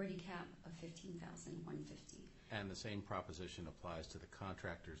priority cap of $15,150. And the same proposition applies to the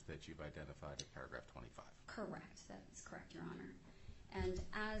contractors that you've identified in paragraph 25. Correct. That is correct, Your Honor. And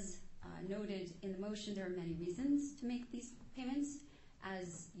as noted in the motion, there are many reasons to make these payments.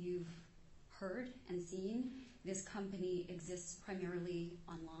 As you've heard and seen, this company exists primarily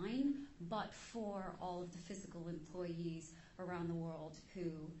online, but for all of the physical employees around the world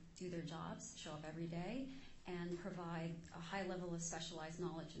who do their jobs, show up every day, and provide a high level of specialized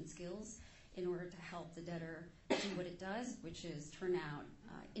knowledge and skills in order to help the debtor do what it does, which is turn out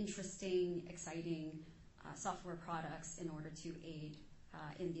interesting, exciting software products in order to aid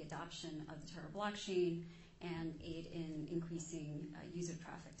in the adoption of the Terra blockchain and aid in increasing user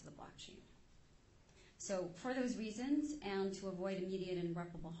traffic to the blockchain. So for those reasons, and to avoid immediate and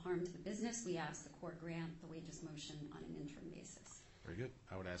irreparable harm to the business, we ask the court grant the wages motion on an interim basis. Very good.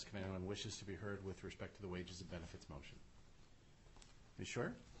 I would ask if anyone wishes to be heard with respect to the wages and benefits motion. Ms.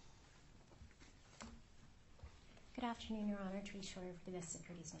 Shore? Good afternoon, Your Honor. Teresa Shore for the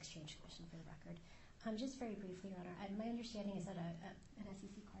Securities and Exchange Commission for the record. Just very briefly, Your Honor, my understanding is that an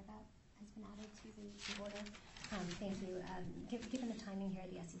SEC carve-out has been added to the order. Thank you. Given the timing here,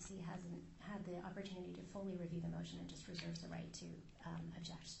 the SEC hasn't had the opportunity to fully review the motion and just reserves the right to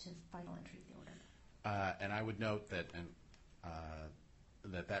object to final entry of the order. And I would note that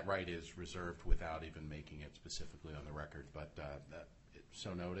that right is reserved without even making it specifically on the record, but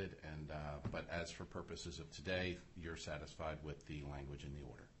so noted. But as for purposes of today, you're satisfied with the language in the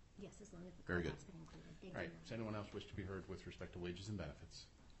order. Yes, as long as the Very good. has been included. Thank Right. you. Does anyone else wish to be heard with respect to wages and benefits?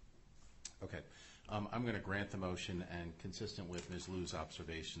 Okay. I'm going to grant the motion, and consistent with Ms. Liu's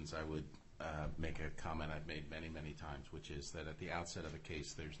observations, I would make a comment I've made many, many times, which is that at the outset of a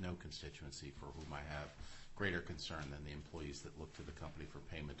case, there's no constituency for whom I have greater concern than the employees that look to the company for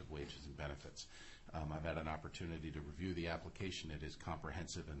payment of wages and benefits. I've had an opportunity to review the application. It is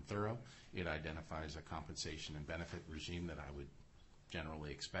comprehensive and thorough. It identifies a compensation and benefit regime that I would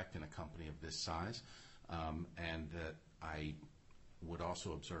generally expect in a company of this size, and that I would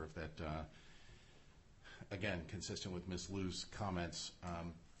also observe that, again, consistent with Ms. Liu's comments,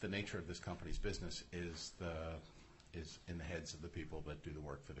 the nature of this company's business is in the heads of the people that do the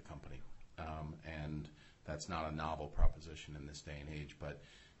work for the company, and that's not a novel proposition in this day and age, but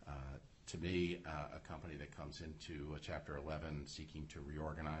to me, a company that comes into a Chapter 11 seeking to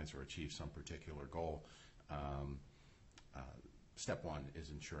reorganize or achieve some particular goal, step one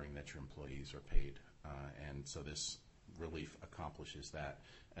is ensuring that your employees are paid, and so this relief accomplishes that.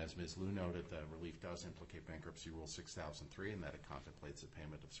 As Ms. Liu noted, the relief does implicate Bankruptcy Rule 6003, and that it contemplates the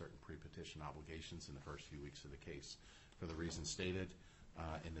payment of certain pre-petition obligations in the first few weeks of the case. For the reasons stated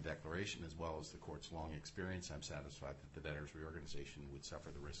in the declaration, as well as the court's long experience, I'm satisfied that the debtor's reorganization would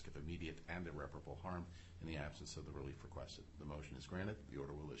suffer the risk of immediate and irreparable harm in the absence of the relief requested. The motion is granted. The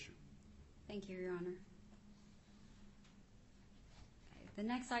order will issue. Thank you, Your Honor. Okay. The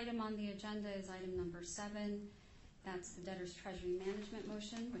next item on the agenda is item number 7. That's the debtor's treasury management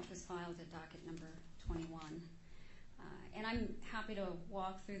motion, which was filed at docket number 21. And I'm happy to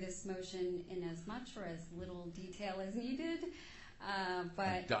walk through this motion in as much or as little detail as needed.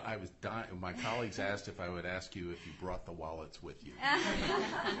 But I was dying. My colleagues asked if I would ask you if you brought the wallets with you.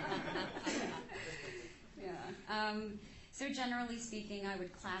 Yeah. So generally speaking, I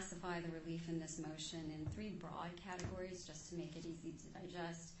would classify the relief in this motion in 3 broad categories just to make it easy to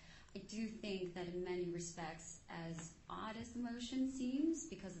digest. I do think that in many respects, as odd as the motion seems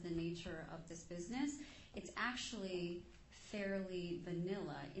because of the nature of this business, it's actually fairly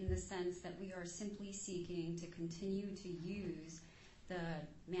vanilla in the sense that we are simply seeking to continue to use the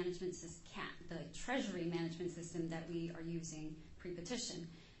treasury management system that we are using pre-petition.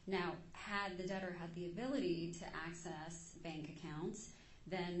 Now, had the debtor had the ability to access bank accounts,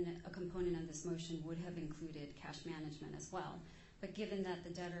 then a component of this motion would have included cash management as well. But given that the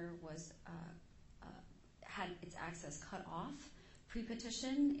debtor had its access cut off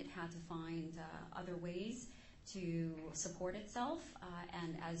pre-petition, it had to find other ways to support itself.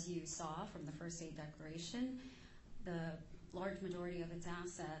 And as you saw from the first aid declaration, the large majority of its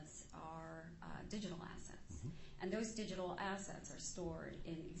assets are digital assets. Mm-hmm. And those digital assets are stored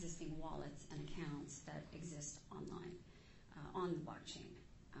in existing wallets and accounts that exist online on the blockchain.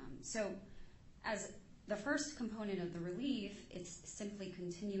 So as the first component of the relief, it's simply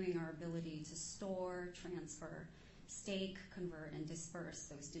continuing our ability to store, transfer, stake, convert, and disperse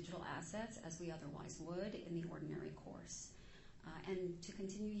those digital assets as we otherwise would in the ordinary course, and to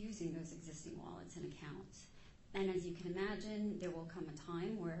continue using those existing wallets and accounts. And as you can imagine, there will come a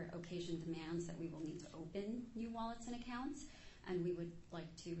time where occasion demands that we will need to open new wallets and accounts, and we would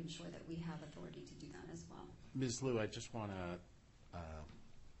like to ensure that we have authority to do that as well. Ms. Liu, I just want to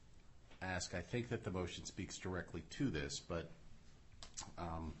ask, I think that the motion speaks directly to this, but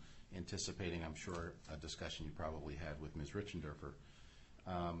anticipating, I'm sure, a discussion you probably had with Ms. Richendorfer,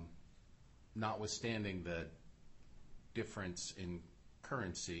 notwithstanding the difference in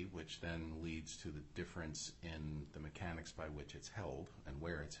currency, which then leads to the difference in the mechanics by which it's held and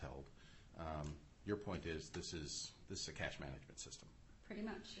where it's held, your point is this is a cash management system. Pretty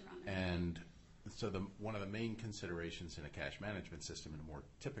much, Your Honor. And so one of the main considerations in a cash management system in a more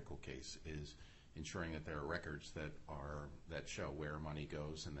typical case is ensuring that there are records that show where money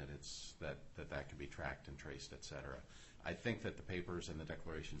goes and that can be tracked and traced, et cetera. I think that the papers and the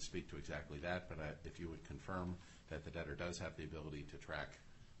declaration speak to exactly that, but if you would confirm that the debtor does have the ability to track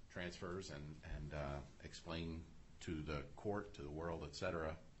transfers and explain to the court, to the world, et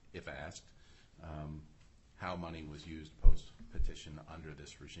cetera, if asked, how money was used post-petition under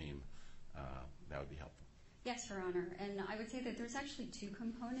this regime, that would be helpful. Yes, Your Honor. And I would say that there's actually two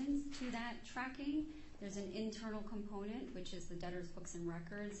components to that tracking. There's an internal component, which is the debtor's books and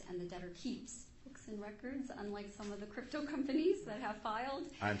records, and the debtor keeps books and records, unlike some of the crypto companies that have filed.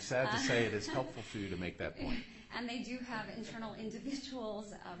 I'm sad to say it is helpful for you to make that point. And they do have internal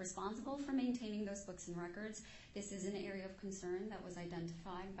individuals responsible for maintaining those books and records. This is an area of concern that was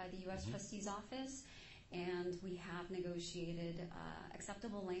identified by the U.S. Trustee's Office, and we have negotiated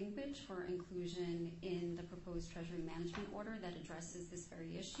acceptable language for inclusion in the proposed Treasury Management Order that addresses this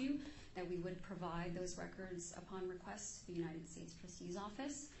very issue, that we would provide those records upon request to the United States Trustee's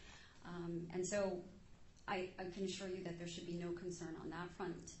Office. And so I can assure you that there should be no concern on that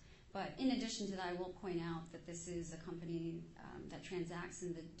front. But in addition to that, I will point out that this is a company that transacts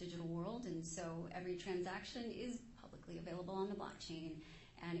in the digital world, and so every transaction is publicly available on the blockchain,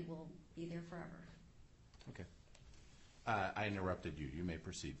 and it will be there forever. Okay. I interrupted you. You may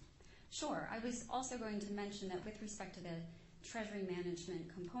proceed. Sure. I was also going to mention that with respect to the treasury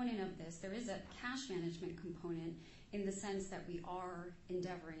management component of this, there is a cash management component in the sense that we are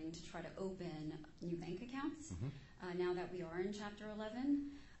endeavoring to try to open new bank accounts now that we are in Chapter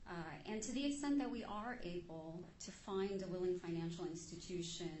 11. And to the extent that we are able to find a willing financial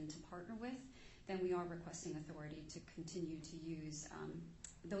institution to partner with, then we are requesting authority to continue to use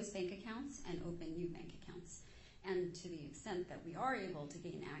those bank accounts and open new bank accounts. And to the extent that we are able to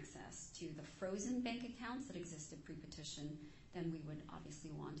gain access to the frozen bank accounts that existed pre-petition, then we would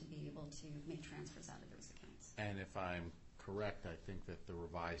obviously want to be able to make transfers out of those accounts. And if I'm correct, I think that the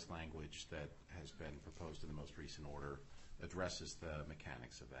revised language that has been proposed in the most recent order addresses the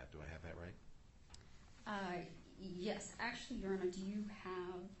mechanics of that. Do I have that right? Yes. Actually, Your Honor, do you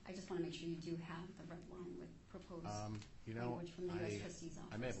have, I just want to make sure you do have the red line with proposed language from the U.S. Trustee's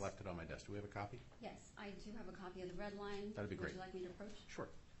Office. I may have left it on my desk. Do we have a copy? Yes, I do have a copy of the red line. That'd be great. Would you like me to approach? Sure.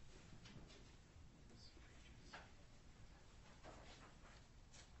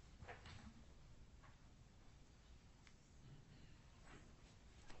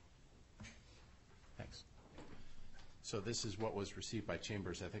 Thanks. So this is what was received by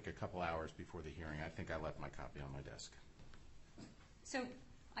Chambers, I think, a couple hours before the hearing. I think I left my copy on my desk. So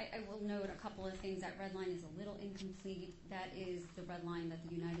I will note a couple of things. That red line is a little incomplete. That is the red line that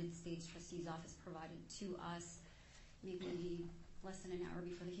the United States Trustee's Office provided to us maybe less than an hour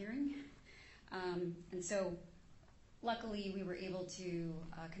before the hearing. And so luckily we were able to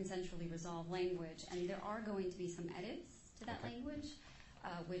consensually resolve language, and there are going to be some edits to that language,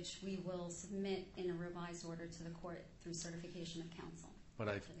 which we will submit in a revised order to the court through certification of counsel.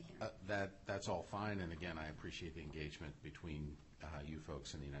 But that's all fine, and again, I appreciate the engagement between you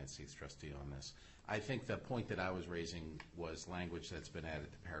folks and the United States Trustee on this. I think the point that I was raising was language that's been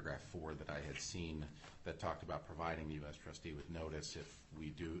added to paragraph 4 that I had seen that talked about providing the U.S. Trustee with notice if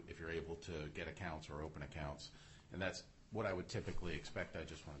you're able to get accounts or open accounts. And that's what I would typically expect. I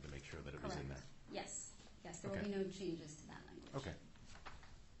just wanted to make sure that it was in there. Yes, there will be no changes to that language. Okay.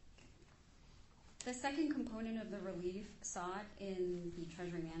 The second component of the relief sought in the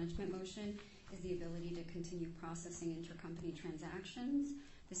Treasury Management motion is the ability to continue processing intercompany transactions.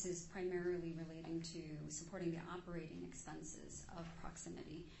 This is primarily relating to supporting the operating expenses of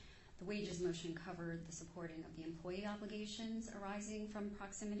proximity. The wages motion covered the supporting of the employee obligations arising from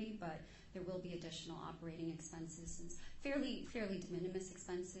proximity, but there will be additional operating expenses, fairly de minimis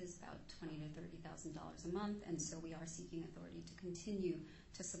expenses, about $20,000 to $30,000 a month, and so we are seeking authority to continue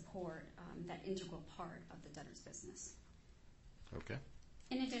to support that integral part of the debtor's business. Okay.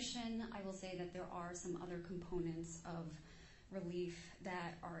 In addition, I will say that there are some other components of relief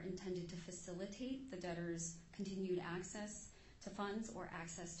that are intended to facilitate the debtor's continued access to funds or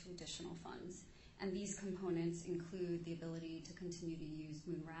access to additional funds. And these components include the ability to continue to use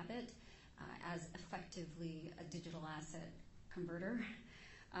Moonrabbit as effectively a digital asset converter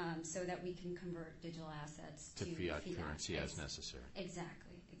so that we can convert digital assets to fiat currency as necessary.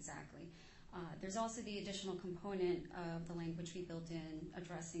 Exactly. There's also the additional component of the language we built in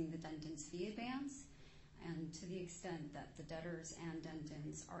addressing the dentant's fee advance. And to the extent that the debtors and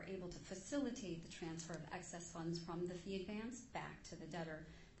dentants are able to facilitate the transfer of excess funds from the fee advance back to the debtor,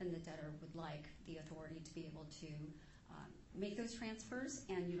 then the debtor would like the authority to be able to make those transfers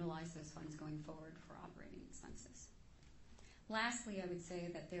and utilize those funds going forward for operating expenses. Lastly, I would say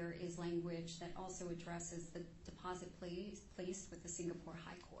that there is language that also addresses the deposit placed with the Singapore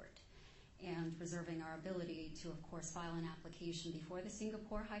High Court and preserving our ability to, of course, file an application before the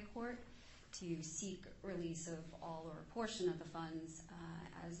Singapore High Court to seek release of all or a portion of the funds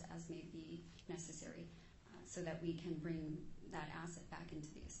as may be necessary, so that we can bring that asset back into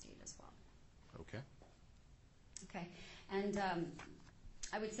the estate as well. Okay. Okay, and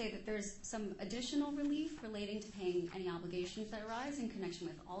I would say that there's some additional relief relating to paying any obligations that arise in connection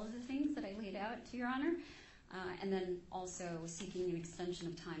with all of the things that I laid out to Your Honor, and then also seeking an extension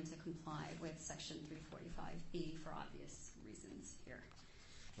of time to comply with Section 345B for obvious reasons here.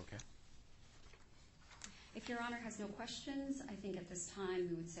 Okay. If Your Honor has no questions, I think at this time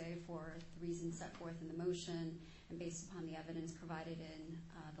we would say for the reasons set forth in the motion and based upon the evidence provided in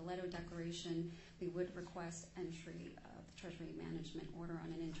the Leto Declaration, we would request entry of the Treasury Management Order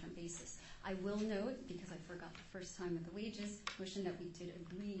on an interim basis. I will note, because I forgot the first time with the wages motion, that we did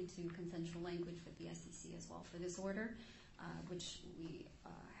agree to consensual language with the SEC as well for this order, which we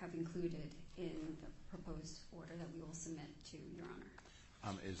have included in the proposed order that we will submit to Your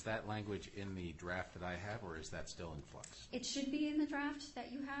Honor. Is that language in the draft that I have, or is that still in flux? It should be in the draft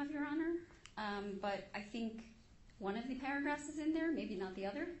that you have, Your Honor, but I think one of the paragraphs is in there, maybe not the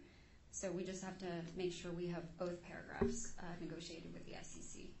other. So we just have to make sure we have both paragraphs negotiated with the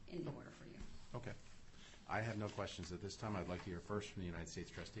SEC in the order for you. Okay. I have no questions at this time. I'd like to hear first from the United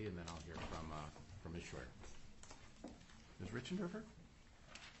States trustee, and then I'll hear from Ms. Schroeder. Ms. Richenderfer?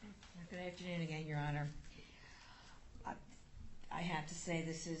 Good afternoon again, Your Honor. I have to say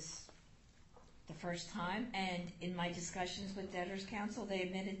this is the first time, and in my discussions with Debtors Counsel, they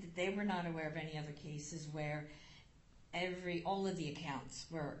admitted that they were not aware of any other cases where all of the accounts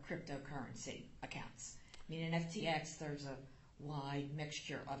were cryptocurrency accounts. I mean, in FTX, there's a wide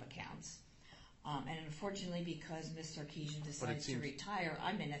mixture of accounts. And unfortunately, because Ms. Sarkeesian decided to retire,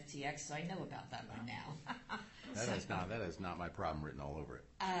 I'm in FTX, so I know about that by now. That is not my problem written all over it.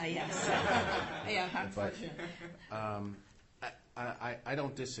 Yes. Yeah, unfortunately. I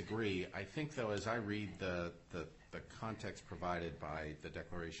don't disagree. I think, though, as I read the context provided by the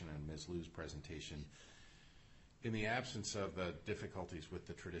declaration and Ms. Liu's presentation, in the absence of the difficulties with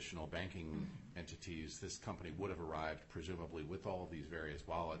the traditional banking entities, this company would have arrived presumably with all of these various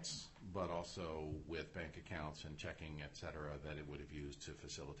wallets, but also with bank accounts and checking, et cetera, that it would have used to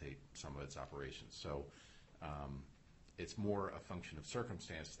facilitate some of its operations. So it's more a function of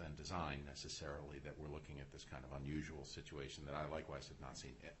circumstance than design necessarily that we're looking at this kind of unusual situation that I likewise have not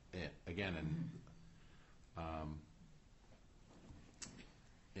seen. Again,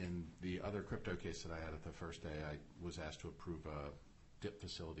 in the other crypto case that I had at the first day, I was asked to approve a dip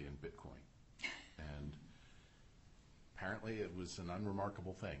facility in Bitcoin. And apparently it was an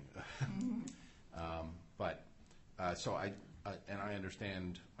unremarkable thing. So I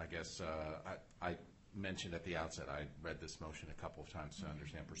understand, I guess, I mentioned at the outset I read this motion a couple of times to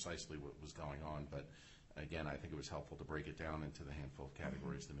understand precisely what was going on. But again, I think it was helpful to break it down into the handful of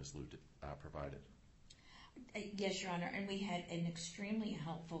categories that Ms. Liu provided. Yes, Your Honor, and we had an extremely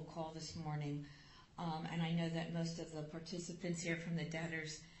helpful call this morning, and I know that most of the participants here from the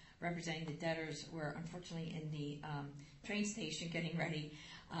debtors, representing the debtors, were unfortunately in the train station getting ready,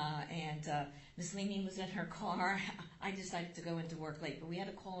 and Ms. Leamy was in her car. I decided to go into work late, but we had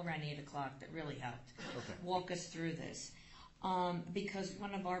a call around 8 o'clock that really helped walk us through this. Because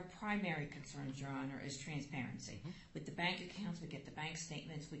one of our primary concerns, Your Honor, is transparency. With the bank accounts, we get the bank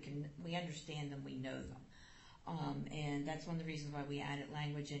statements, we understand them, we know them. And that's one of the reasons why we added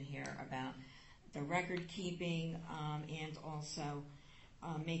language in here about the record keeping and also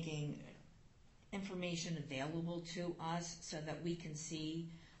making information available to us so that we can see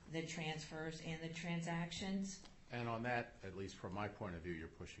the transfers and the transactions. And on that, at least from my point of view, you're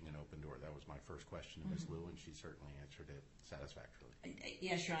pushing an open door. That was my first question to Ms. Liu, and she certainly answered it satisfactorily.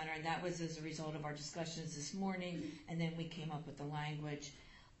 Yes, Your Honor, and that was as a result of our discussions this morning, and then we came up with the language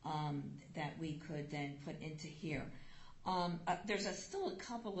that we could then put into here. There's still a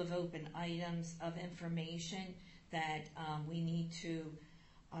couple of open items of information that we need to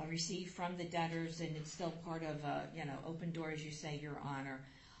receive from the debtors, and it's still part of open door, as you say, Your Honor,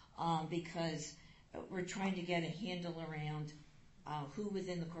 because we're trying to get a handle around who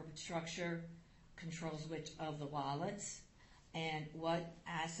within the corporate structure controls which of the wallets and what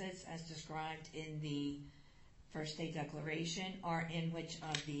assets, as described in the First Day Declaration, are in which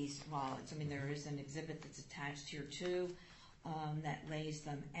of these wallets. I mean, there is an exhibit that's attached here too that lays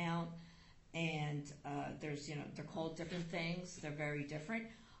them out, and they're called different things. They're very different.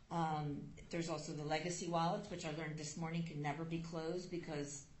 There's also the legacy wallets, which I learned this morning can never be closed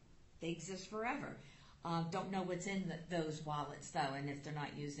because they exist forever. Don't know what's in those wallets though, and if they're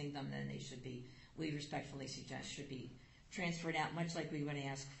not using them, then they should be, we respectfully suggest, should be transferred out, much like we would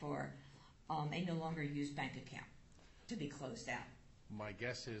ask for a no longer used bank account to be closed out. My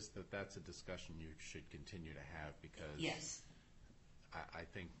guess is that that's a discussion you should continue to have because Yes. I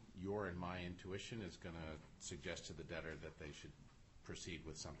think your and my intuition is going to suggest to the debtor that they should proceed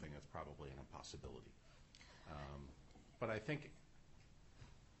with something that's probably an impossibility. But I think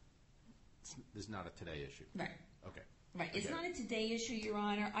this is not a today issue. Right. Okay. Right. It's not a today issue, Your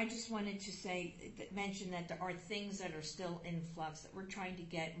Honor. I just wanted to mention that there are things that are still in flux that we're trying to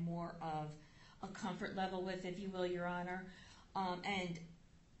get more of a comfort level with, if you will, Your Honor. And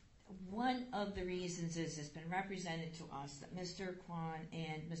one of the reasons is it's been represented to us that Mr. Kwan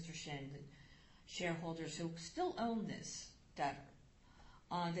and Mr. Shin, the shareholders who still own this debtor,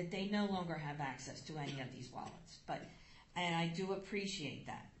 that they no longer have access to any of these wallets. And I do appreciate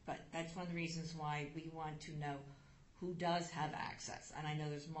that. But that's one of the reasons why we want to know who does have access. And I know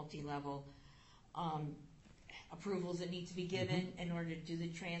there's multi-level approvals that need to be given in order to do the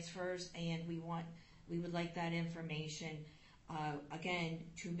transfers, and we would like that information, again,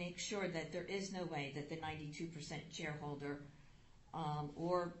 to make sure that there is no way that the 92% shareholder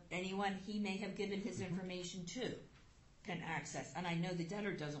or anyone he may have given his information to can access. And I know the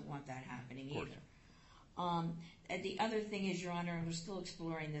debtor doesn't want that happening either. And the other thing is, Your Honor, and we're still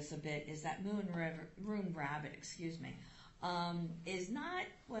exploring this a bit, is that Moon Rabbit, is not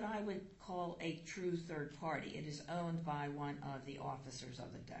what I would call a true third party. It is owned by one of the officers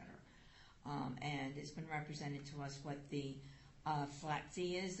of the debtor. And it's been represented to us what the flat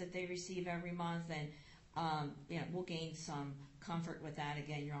fee is that they receive every month. And we'll gain some comfort with that,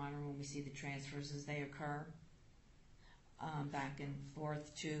 again, Your Honor, when we see the transfers as they occur back and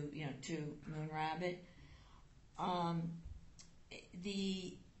forth to Moon Rabbit.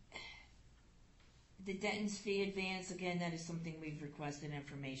 The Denton's fee advance, again, that is something we've requested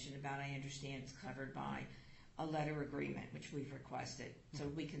information about. I understand it's covered by a letter agreement, which we've requested, so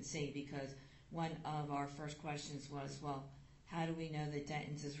we can see, because one of our first questions was, well, how do we know that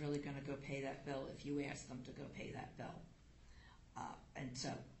Denton's is really going to go pay that bill if you ask them to go pay that bill? And so,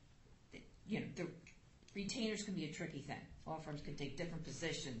 the retainers can be a tricky thing. Law firms can take different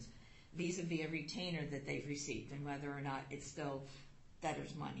positions vis-a-vis a retainer that they've received and whether or not it's still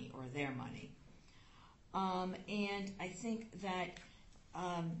debtor's money or their money. And I think that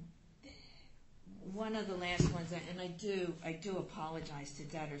one of the last ones, and I do apologize to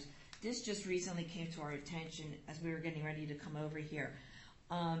debtors, this just recently came to our attention as we were getting ready to come over here.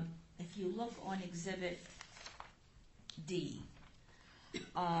 If you look on Exhibit D,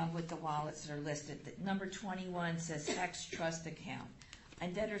 with the wallets that are listed, number 21 says Hex Trust Account.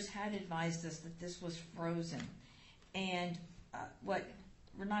 And debtors had advised us that this was frozen. And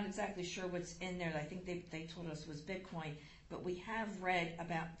we're not exactly sure what's in there. I think they told us was Bitcoin. But we have read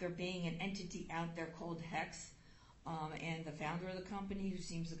about there being an entity out there called Hex. And the founder of the company, who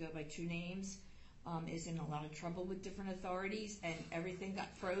seems to go by two names, is in a lot of trouble with different authorities. And everything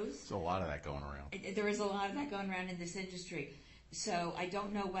got froze. There's a lot of that going around. There is a lot of that going around in this industry. So I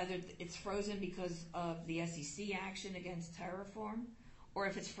don't know whether it's frozen because of the SEC action against Terraform, or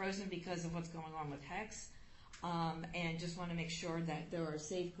if it's frozen because of what's going on with Hex, and just want to make sure that there are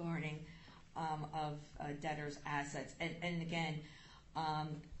safeguarding of debtors' assets. And again,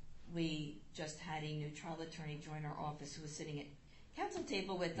 we just had a new trial attorney join our office who was sitting at council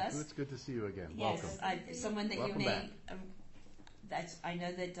table with us. It's good to see you again. Yes, Welcome. someone that Welcome you may. back. I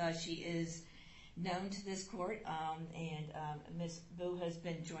know that she is known to this court, and Ms. Boo has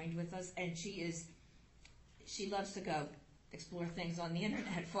been joined with us, and she loves to go explore things on the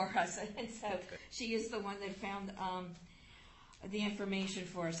internet for us, and so she is the one that found the information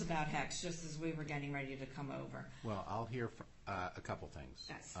for us about Hex just as we were getting ready to come over. Well, I'll hear a couple things.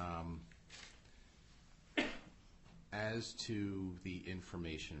 Yes. As to the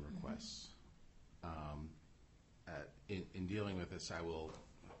information requests, in dealing with this, I will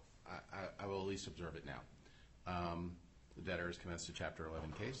at least observe it now. The debtor has commenced a Chapter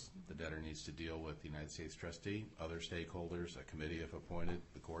 11 case. The debtor needs to deal with the United States trustee, other stakeholders, a committee if appointed,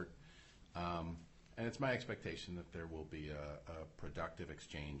 the court. And it's my expectation that there will be a productive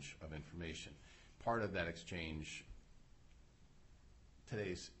exchange of information. Part of that exchange,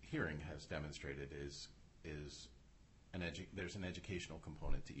 today's hearing has demonstrated, is there's an educational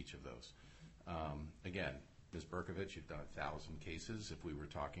component to each of those. Again, Ms. Berkovich, you've done 1,000 cases. If we were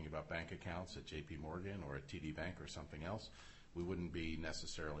talking about bank accounts at J.P. Morgan or at TD Bank or something else, we wouldn't be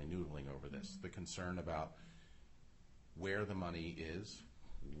necessarily noodling over this. The concern about where the money is,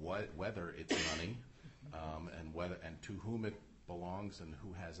 whether it's money, and to whom it belongs and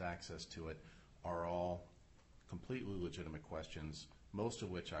who has access to it are all completely legitimate questions, most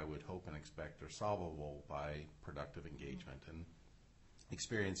of which I would hope and expect are solvable by productive engagement. And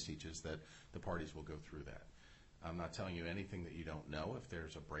experience teaches that the parties will go through that. I'm not telling you anything that you don't know. If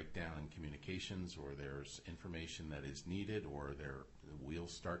there's a breakdown in communications or there's information that is needed or the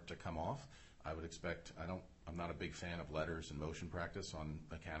wheels start to come off, I would expect, I'm not a big fan of letters and motion practice on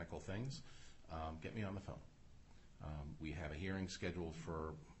mechanical things. Get me on the phone. We have a hearing scheduled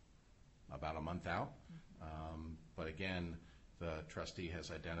for about a month out. But again, the trustee has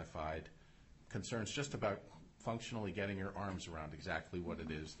identified concerns just about functionally getting your arms around exactly what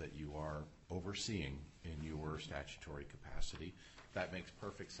it is that you are overseeing in your statutory capacity. That makes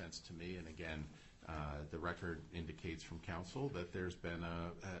perfect sense to me. And again, the record indicates from counsel that there's been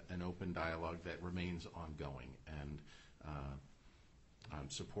an open dialogue that remains ongoing. And I'm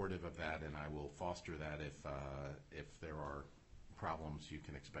supportive of that, and I will foster that if there are problems you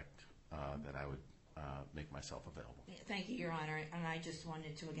can expect that I would make myself available. Thank you, Your Honor. And I just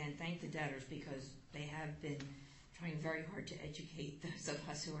wanted to, again, thank the debtors because they have been trying very hard to educate those of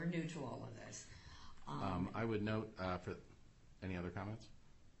us who are new to all of this. I would note for any other comments?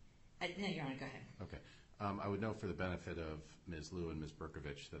 No, Your Honor, go ahead. Okay. I would note for the benefit of Ms. Liu and Ms.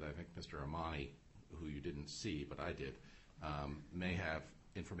 Berkovich that I think Mr. Amani, who you didn't see but I did, may have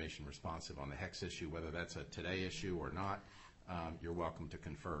information responsive on the HEX issue, whether that's a today issue or not. You're welcome to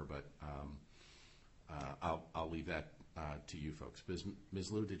confer, but I'll leave that to you folks.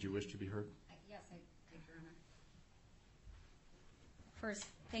 Ms. Liu, did you wish to be heard? Yes, I did, Your Honor. First,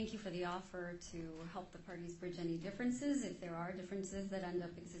 thank you for the offer to help the parties bridge any differences, if there are differences that end up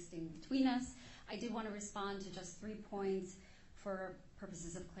existing between us. I did want to respond to just 3 points for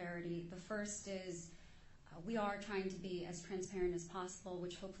purposes of clarity. The first is we are trying to be as transparent as possible,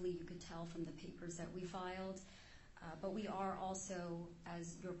 which hopefully you could tell from the papers that we filed. But we are also,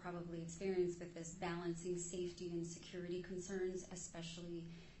 as you're probably experienced with this, balancing safety and security concerns, especially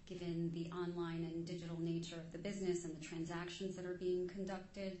given the online and digital nature of the business and the transactions that are being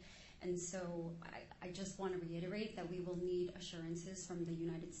conducted. And so I just want to reiterate that we will need assurances from the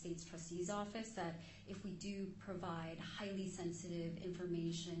United States Trustee's Office that if we do provide highly sensitive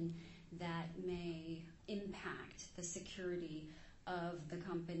information that may impact the security of the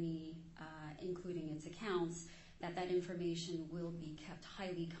company, including its accounts, that information will be kept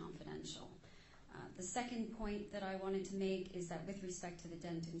highly confidential. The second point that I wanted to make is that with respect to the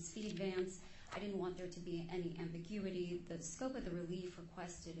Denton's fee advance, I didn't want there to be any ambiguity. The scope of the relief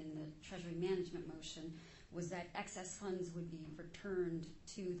requested in the Treasury Management motion was that excess funds would be returned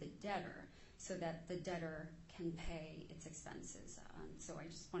to the debtor so that the debtor can pay its expenses. So I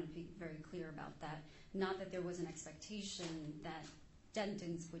just want to be very clear about that. Not that there was an expectation that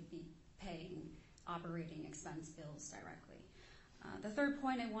Denton's would be paying operating expense bills directly. The third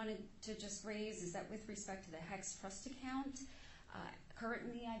point I wanted to just raise is that with respect to the HEX trust account,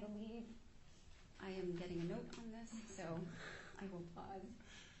 currently I believe I am getting a note on this, so I will pause.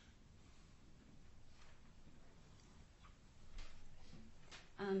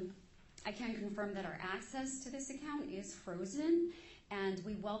 I can confirm that our access to this account is frozen, and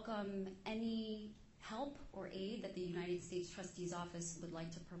we welcome any help or aid that the United States Trustee's Office would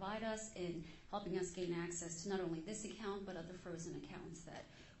like to provide us in helping us gain access to not only this account but other frozen accounts that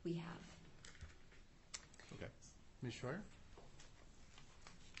we have. Okay. Ms. Schroyer?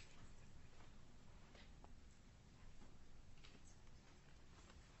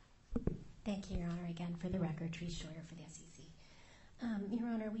 Thank you, Your Honor. Again, for the record, Teresa Schroyer for the SEC. Your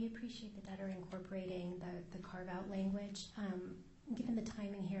Honor, we appreciate the debtor incorporating the carve-out language. Given the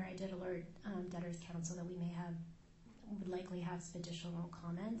timing here, I did alert debtors' counsel that we would likely have some additional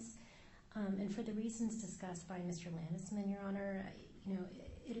comments. And for the reasons discussed by Mr. Landesman, Your Honor,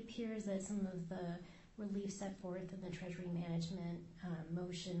 it appears that some of the relief set forth in the Treasury Management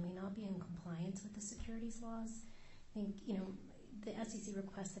motion may not be in compliance with the securities laws. I think, the SEC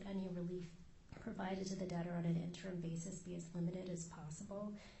requests that any relief provided to the debtor on an interim basis be as limited as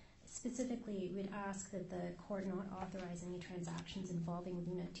possible. Specifically, we'd ask that the court not authorize any transactions involving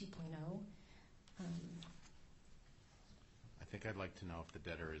Luna 2.0. I think I'd like to know if the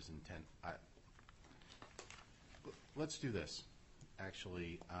debtor is intent. Let's do this.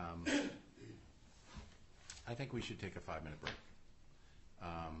 Actually, I think we should take a 5-minute break.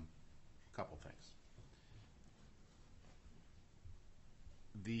 Couple things.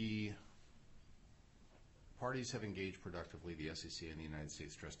 The parties have engaged productively, the SEC and the United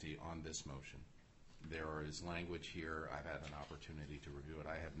States Trustee, on this motion. There is language here. I've had an opportunity to review it.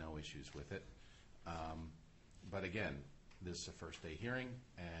 I have no issues with it. But again, this is a first-day hearing,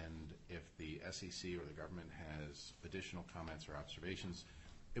 and if the SEC or the government has additional comments or observations,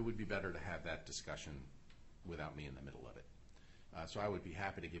 it would be better to have that discussion without me in the middle of it. So I would be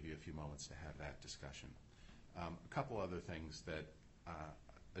happy to give you a few moments to have that discussion. A couple other things that,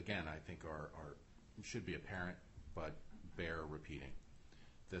 again, I think should be apparent but bear repeating.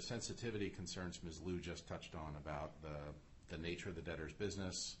 The sensitivity concerns Ms. Liu just touched on about the nature of the debtor's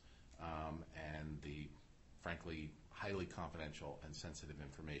business and the, frankly, highly confidential and sensitive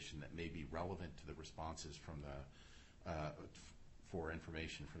information that may be relevant to the responses from for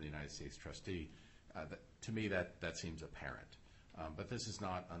information from the United States trustee. To me, that seems apparent. But this is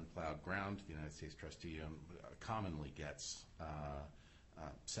not unplowed ground. The United States trustee commonly gets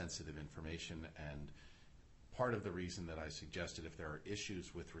sensitive information, and part of the reason that I suggested if there are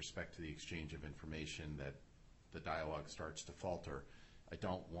issues with respect to the exchange of information that the dialogue starts to falter, I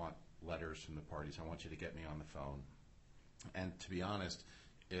don't want letters from the parties. I want you to get me on the phone. And to be honest,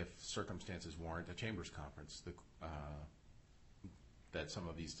 if circumstances warrant a chambers conference, that some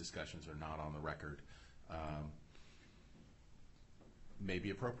of these discussions are not on the record, may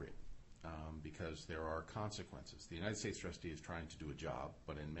be appropriate because there are consequences. The United States trustee is trying to do a job,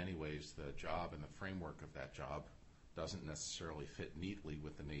 but in many ways the job and the framework of that job doesn't necessarily fit neatly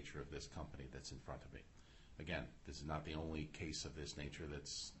with the nature of this company that's in front of me. Again, this is not the only case of this nature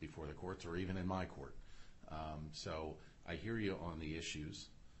that's before the courts or even in my court. So I hear you on the issues,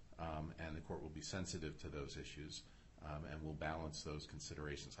 and the court will be sensitive to those issues and will balance those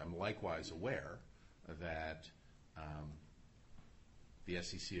considerations. I'm likewise aware that the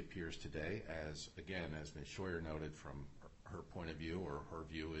SEC appears today as, again, as Ms. Scheuer noted from her point of view, or her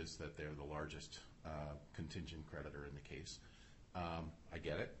view is that they're the largest contingent creditor in the case. I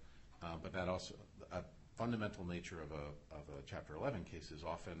get it, but that also, a fundamental nature of a Chapter 11 case is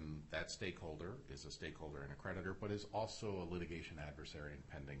often that stakeholder is a stakeholder and a creditor, but is also a litigation adversary in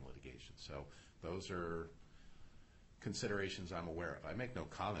pending litigation. So those are considerations I'm aware of. I make no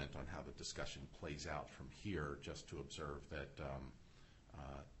comment on how the discussion plays out from here, just to observe that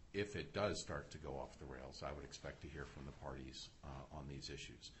if it does start to go off the rails, I would expect to hear from the parties on these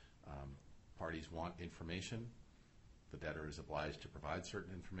issues. Parties want information. The debtor is obliged to provide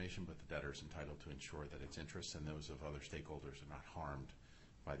certain information, but the debtor is entitled to ensure that its interests and those of other stakeholders are not harmed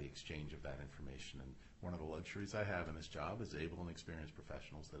by the exchange of that information. And one of the luxuries I have in this job is able and experienced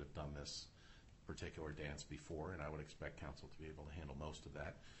professionals that have done this particular dance before, and I would expect counsel to be able to handle most of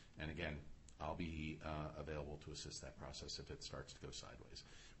that. And again, I'll be available to assist that process if it starts to go sideways.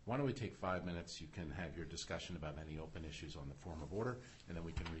 Why don't we take 5 minutes? You can have your discussion about any open issues on the form of order, and then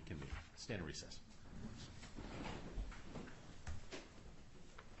we can reconvene. Stand in recess.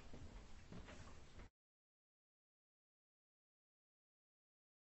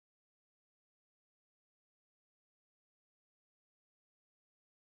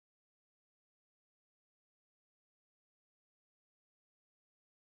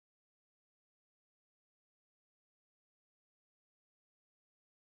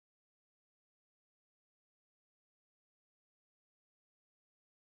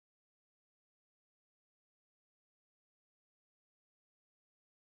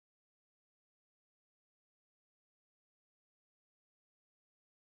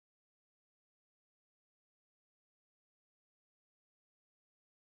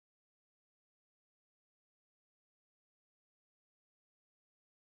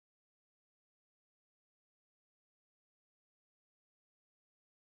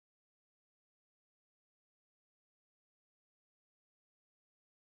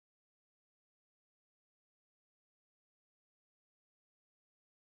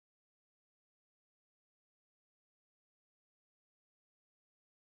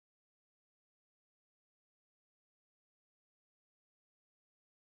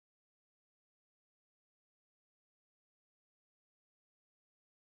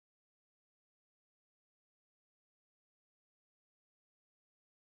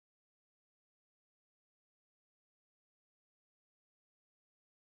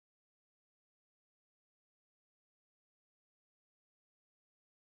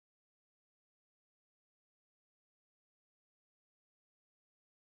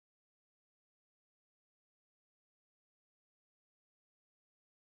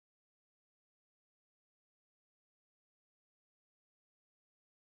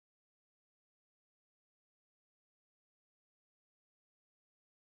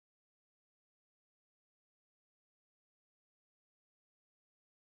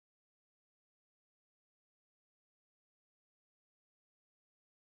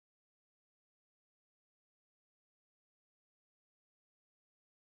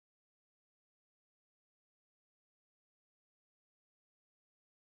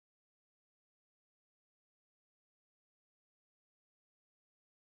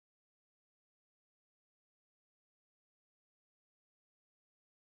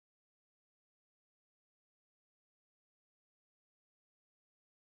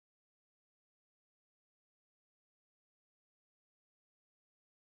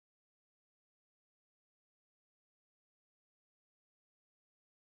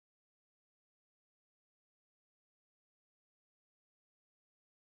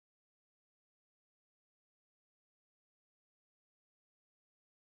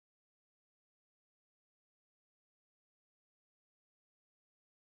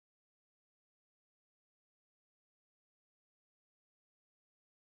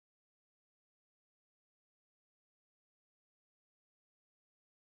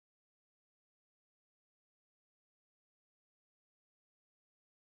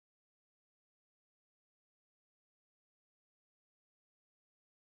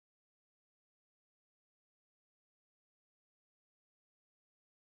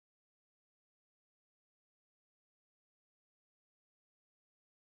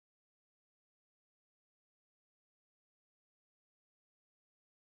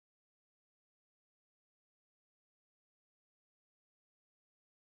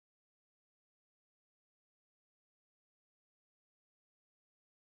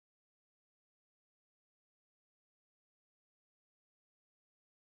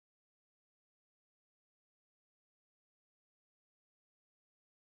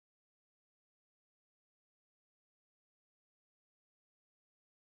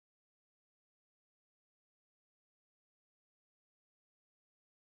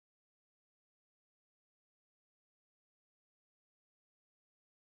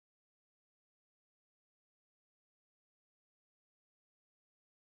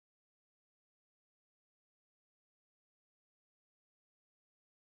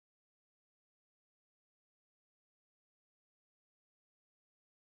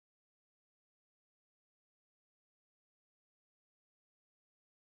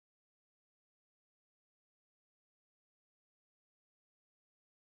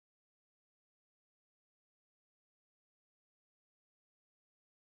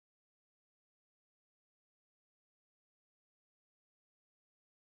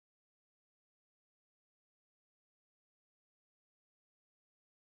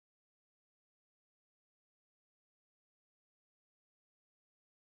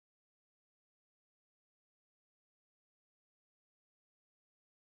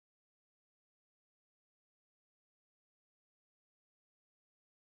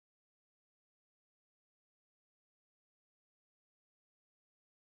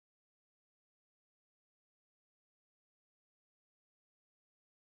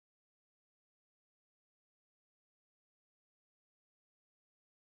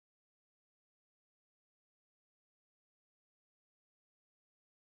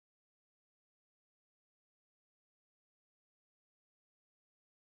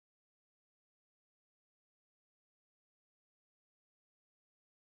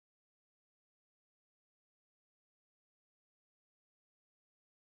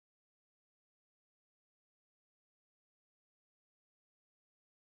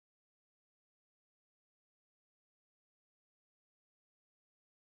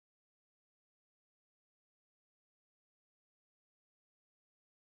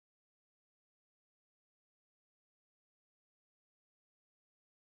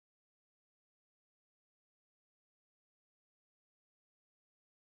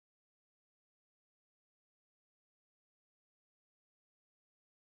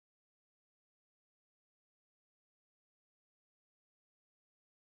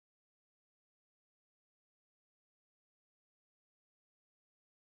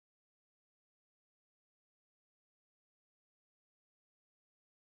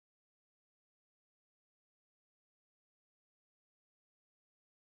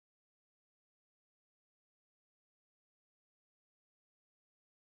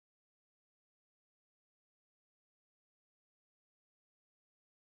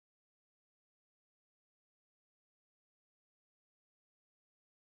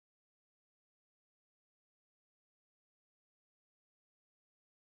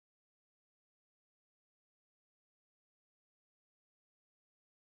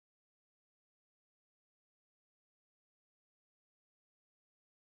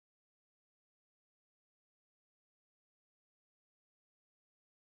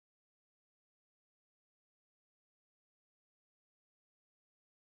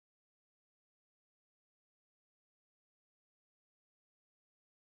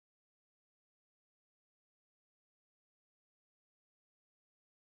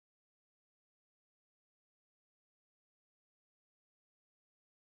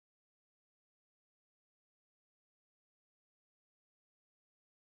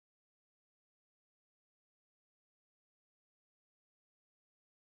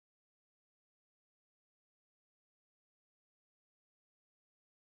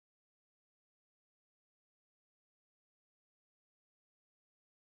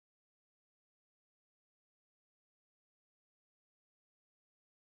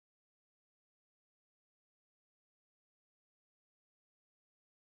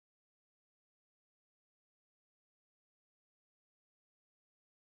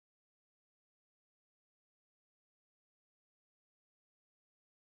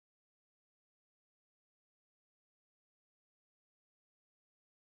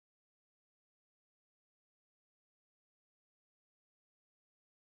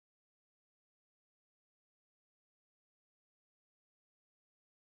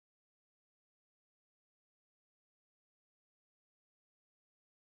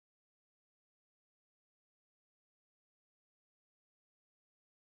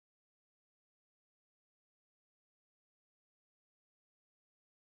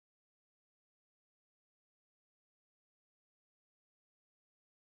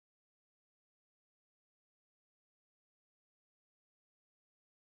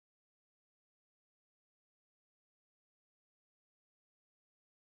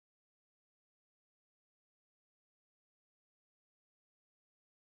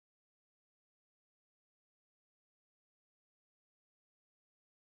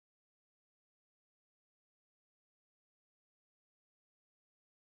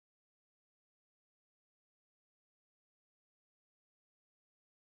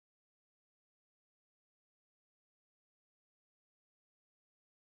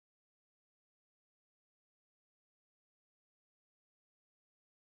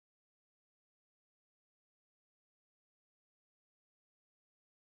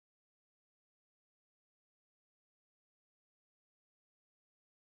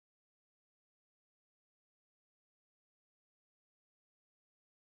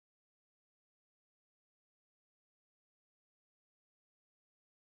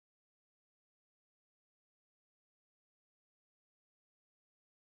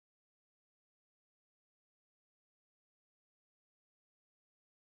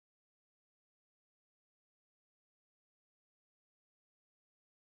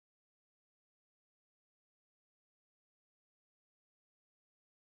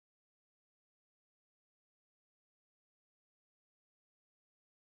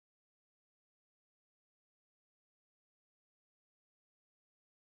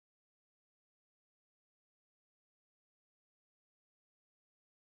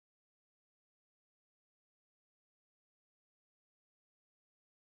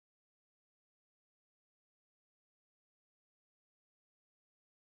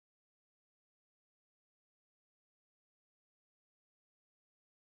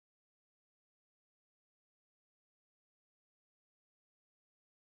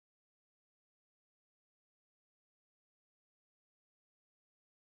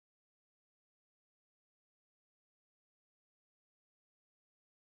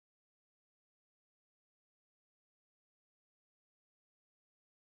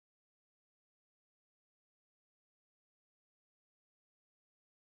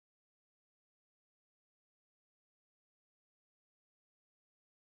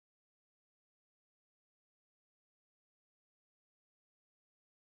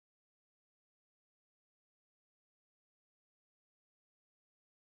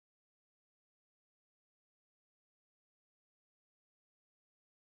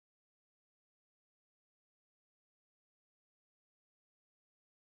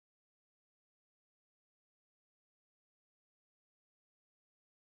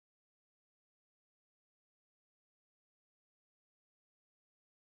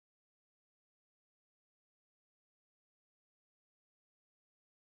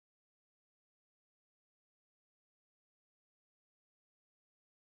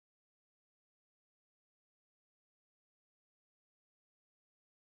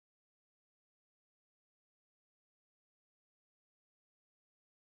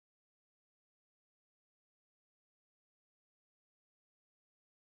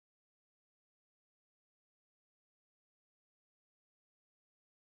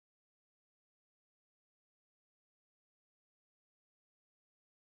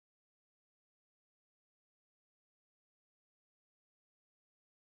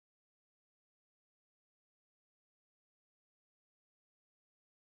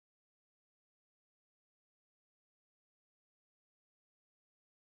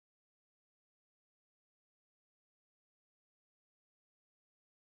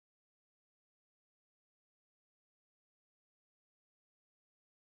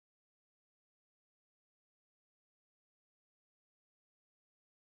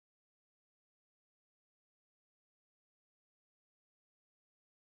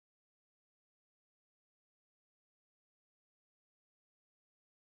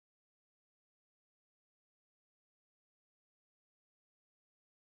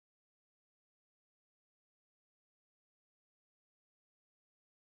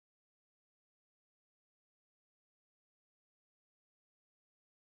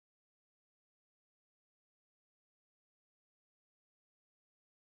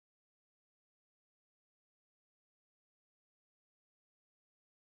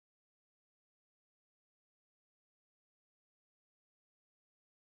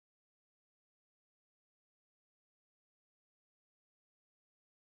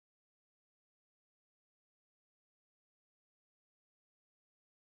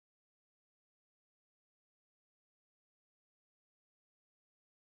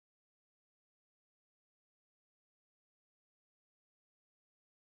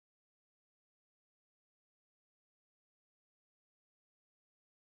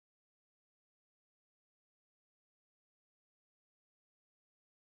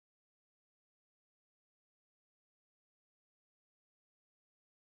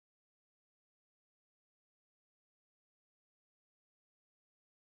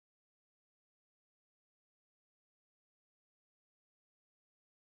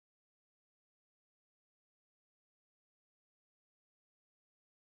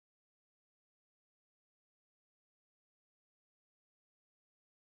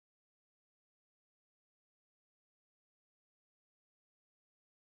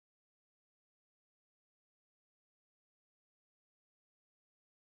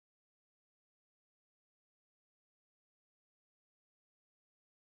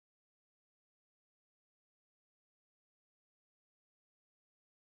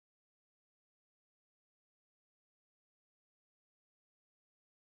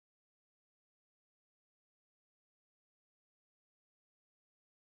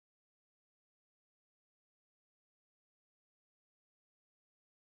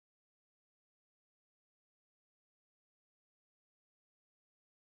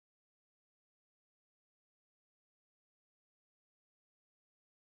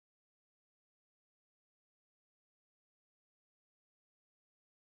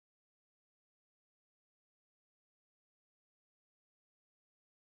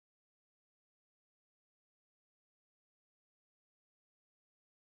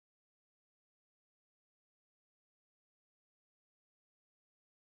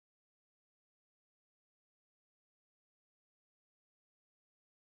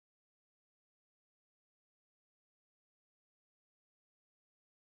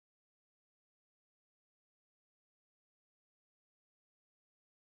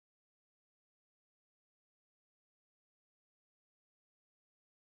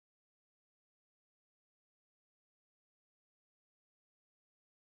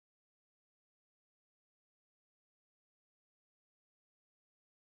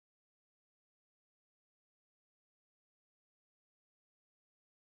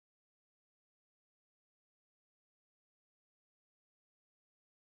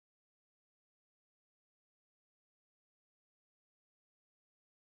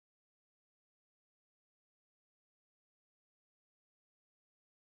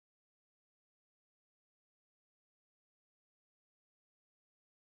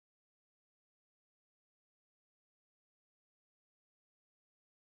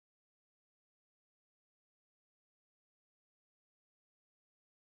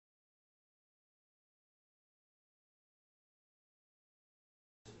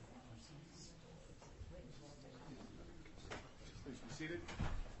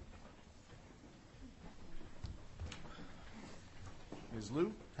 Ms.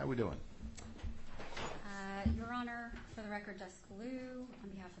 Liu, how we doing? Your Honor, for the record, Jessica Liu, on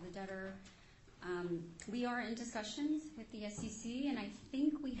behalf of the debtor. We are in discussions with the SEC, and I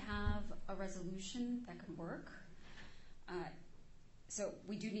think we have a resolution that could work. So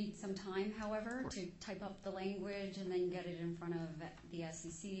we do need some time, however, to type up the language and then get it in front of the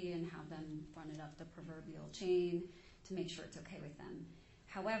SEC and have them run it up the proverbial chain to make sure it's okay with them.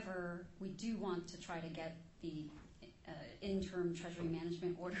 However, we do want to try to get the interim Treasury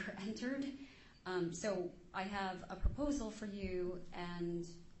Management Order entered. So I have a proposal for you, and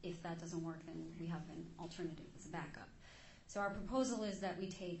if that doesn't work, then we have an alternative as a backup. So our proposal is that we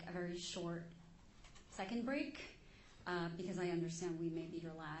take a very short second break, because I understand we may be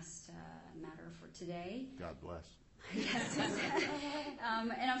your last matter for today. God bless. Yes.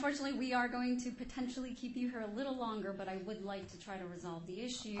 And unfortunately, we are going to potentially keep you here a little longer, but I would like to try to resolve the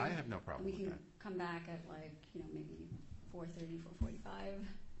issue. I have no problem We with can that. come back at maybe 4:30, 4:45.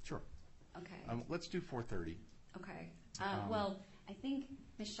 Sure. Okay. Let's do 4:30. Okay. Well, I think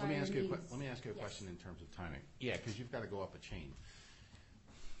Ms. Shire Let me ask you a Yes. question in terms of timing. Yeah, because you've got to go up a chain.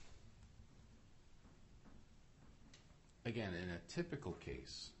 Again, in a typical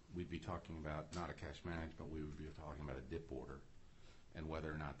case, we'd be talking about not a cash management, we would be talking about a DIP order and whether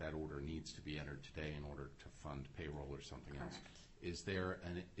or not that order needs to be entered today in order to fund payroll or something else.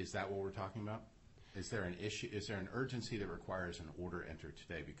 Correct. Is that what we're talking about? Is there an issue? Is there an urgency that requires an order entered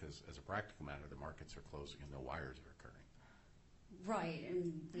today? Because as a practical matter, the markets are closing and no wires are occurring. Right,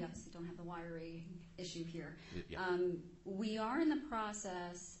 and we obviously don't have the wiring issue here. Yeah. We are in the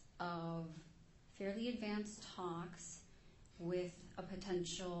process of fairly advanced talks with a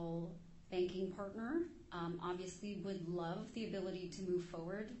potential banking partner. Obviously would love the ability to move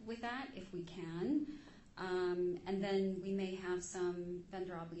forward with that if we can. And then we may have some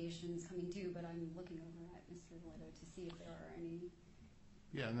vendor obligations coming due, but I'm looking over at Mr. Leto to see if there are any.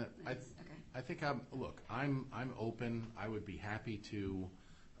 Yeah, and Okay. I think I'm open. I would be happy to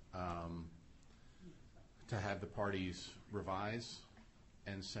have the parties revise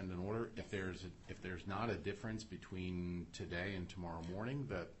and send an order. If there's not a difference between today and tomorrow morning,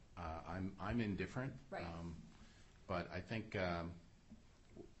 that I'm indifferent. Right. But I think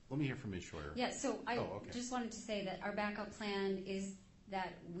let me hear from Ms. Schroeder. Yeah, so I okay. just wanted to say that our backup plan is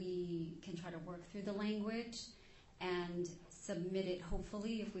that we can try to work through the language and submit it,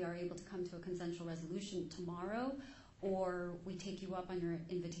 hopefully, if we are able to come to a consensual resolution tomorrow, or we take you up on your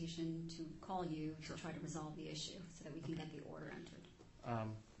invitation to call you Sure. to try to resolve the issue so that we can get the order entered.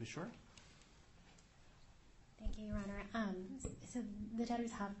 Ms. Schroeder? Thank you, Your Honor. So the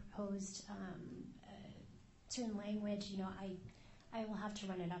debtors have proposed certain language. I will have to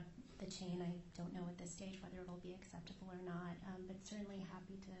run it up the chain. I don't know at this stage whether it'll be acceptable or not, but certainly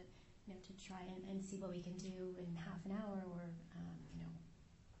happy to try and see what we can do in half an hour or.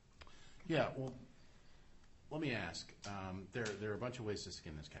 Yeah, well, let me ask. There are a bunch of ways to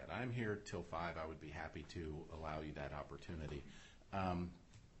skin this cat. I'm here till 5. I would be happy to allow you that opportunity.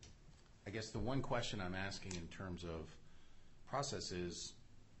 I guess the one question I'm asking in terms of process is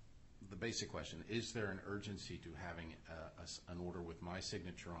the basic question: is there an urgency to having an order with my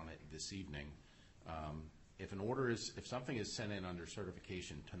signature on it this evening? If something is sent in under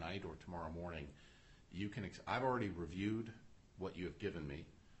certification tonight or tomorrow morning, I've already reviewed what you have given me.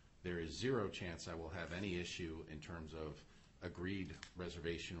 There is zero chance I will have any issue in terms of agreed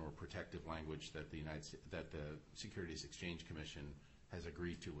reservation or protective language that the Securities Exchange Commission has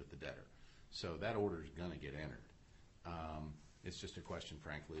agreed to with the debtor. So that order is going to get entered. It's just a question,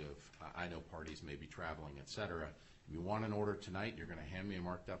 frankly, of I know parties may be traveling, et cetera. If you want an order tonight, you're going to hand me a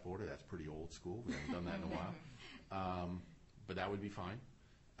marked up order. That's pretty old school. We haven't done that in a while. But that would be fine.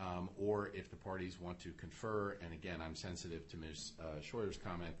 Or if the parties want to confer, and again, I'm sensitive to Ms. Schroeder's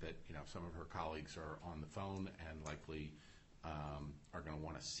comment that some of her colleagues are on the phone and likely are going to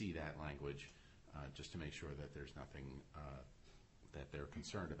want to see that language just to make sure that there's nothing that they're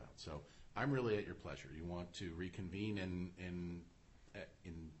concerned about. So I'm really at your pleasure. Do you want to reconvene in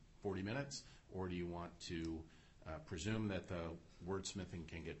 40 minutes, or do you want to presume that the wordsmithing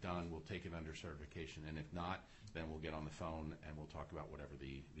can get done? We'll take it under certification, and if not, then we'll get on the phone and we'll talk about whatever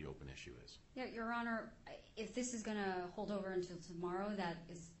the open issue is. Yeah, Your Honor, if this is going to hold over until tomorrow, that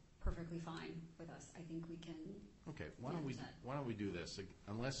is perfectly fine with us. I think we can. Okay. Why don't we do this?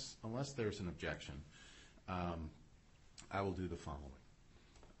 Unless there's an objection, I will do the following.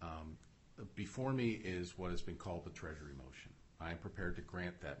 Before me is what has been called the Treasury motion. I am prepared to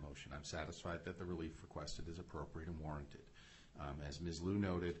grant that motion. I'm satisfied that the relief requested is appropriate and warranted. As Ms. Liu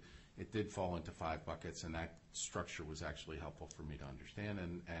noted, it did fall into 5 buckets, and that structure was actually helpful for me to understand.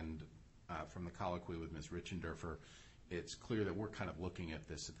 And from the colloquy with Ms. Richendorfer, it's clear that we're kind of looking at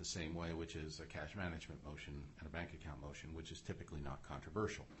this at the same way, which is a cash management motion and a bank account motion, which is typically not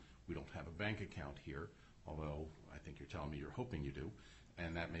controversial. We don't have a bank account here, although I think you're telling me you're hoping you do,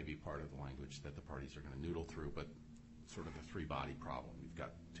 and that may be part of the language that the parties are going to noodle through, but sort of a three-body problem. You've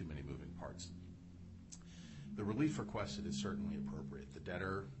got too many moving parts. The relief requested is certainly appropriate. The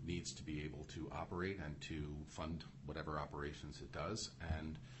debtor needs to be able to operate and to fund whatever operations it does,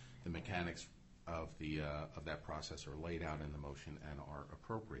 and the mechanics of that process are laid out in the motion and are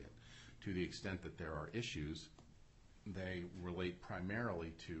appropriate. To the extent that there are issues, they relate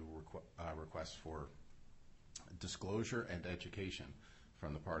primarily to requests for disclosure and education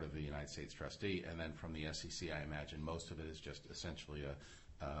from the part of the United States trustee, and then from the SEC, I imagine most of it is just essentially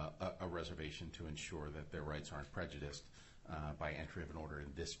a reservation to ensure that their rights aren't prejudiced by entry of an order in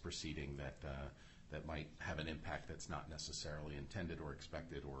this proceeding that might have an impact that's not necessarily intended or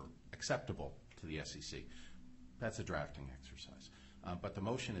expected or acceptable to the SEC. That's a drafting exercise. But the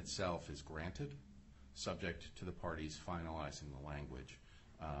motion itself is granted, subject to the parties finalizing the language.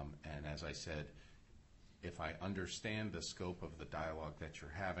 And as I said, if I understand the scope of the dialogue that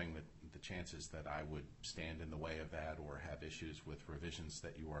you're having, the chances that I would stand in the way of that or have issues with revisions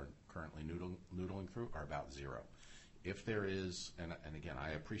that you are currently noodling through are about zero. If there is, and again,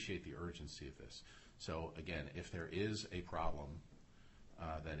 I appreciate the urgency of this. So again, if there is a problem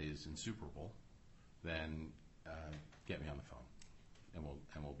that is insuperable, then get me on the phone,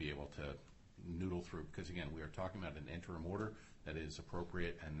 and we'll be able to noodle through. Because again, we are talking about an interim order that is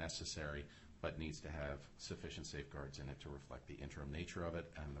appropriate and necessary, but needs to have sufficient safeguards in it to reflect the interim nature of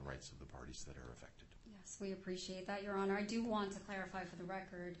it and the rights of the parties that are affected. Yes, we appreciate that, Your Honor. I do want to clarify for the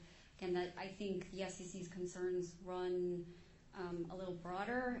record, again, that I think the SEC's concerns run a little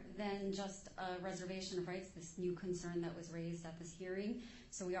broader than just a reservation of rights, this new concern that was raised at this hearing.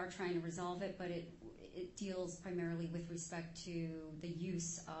 So we are trying to resolve it, but it deals primarily with respect to the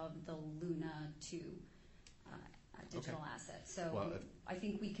use of the Luna 2 digital asset. So I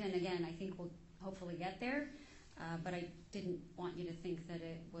think we can, again, I think we'll hopefully get there, but I didn't want you to think that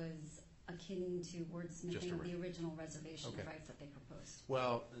it was akin to wordsmithing the original reservation of rights that they proposed.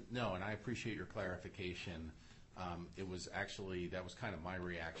 Well, no, and I appreciate your clarification. It was actually, that was kind of my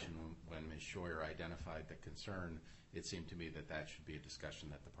reaction when Ms. Scheuer identified the concern. It seemed to me that should be a discussion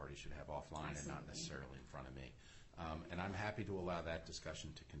that the parties should have offline and not necessarily in front of me. And I'm happy to allow that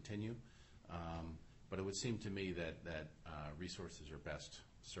discussion to continue. But it would seem to me that resources are best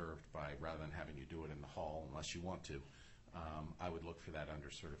served by, rather than having you do it in the hall, unless you want to, I would look for that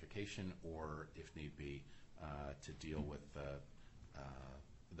under certification or, if need be, to deal with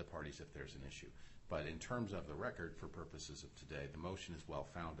the parties if there's an issue. But in terms of the record, for purposes of today, the motion is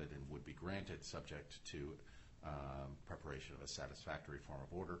well-founded and would be granted subject to preparation of a satisfactory form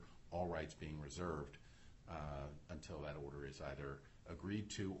of order, all rights being reserved until that order is either agreed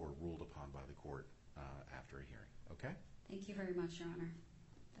to or ruled upon by the court after a hearing. Okay? Thank you very much, Your Honor.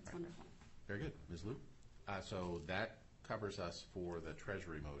 That's wonderful. Very good. Ms. Liu? So that covers us for the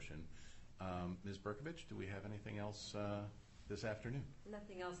Treasury motion. Ms. Berkovich, do we have anything else this afternoon?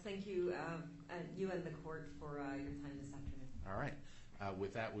 Nothing else. Thank you, you and the court, for your time this afternoon. All right.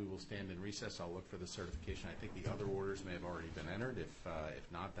 With that, we will stand in recess. I'll look for the certification. I think the other orders may have already been entered.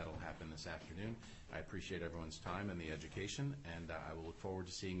 If not, that'll happen this afternoon. I appreciate everyone's time and the education, and I will look forward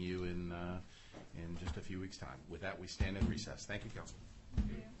to seeing you in just a few weeks' time. With that, we stand in recess. Thank you, Counsel. Thank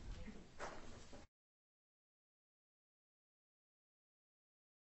you.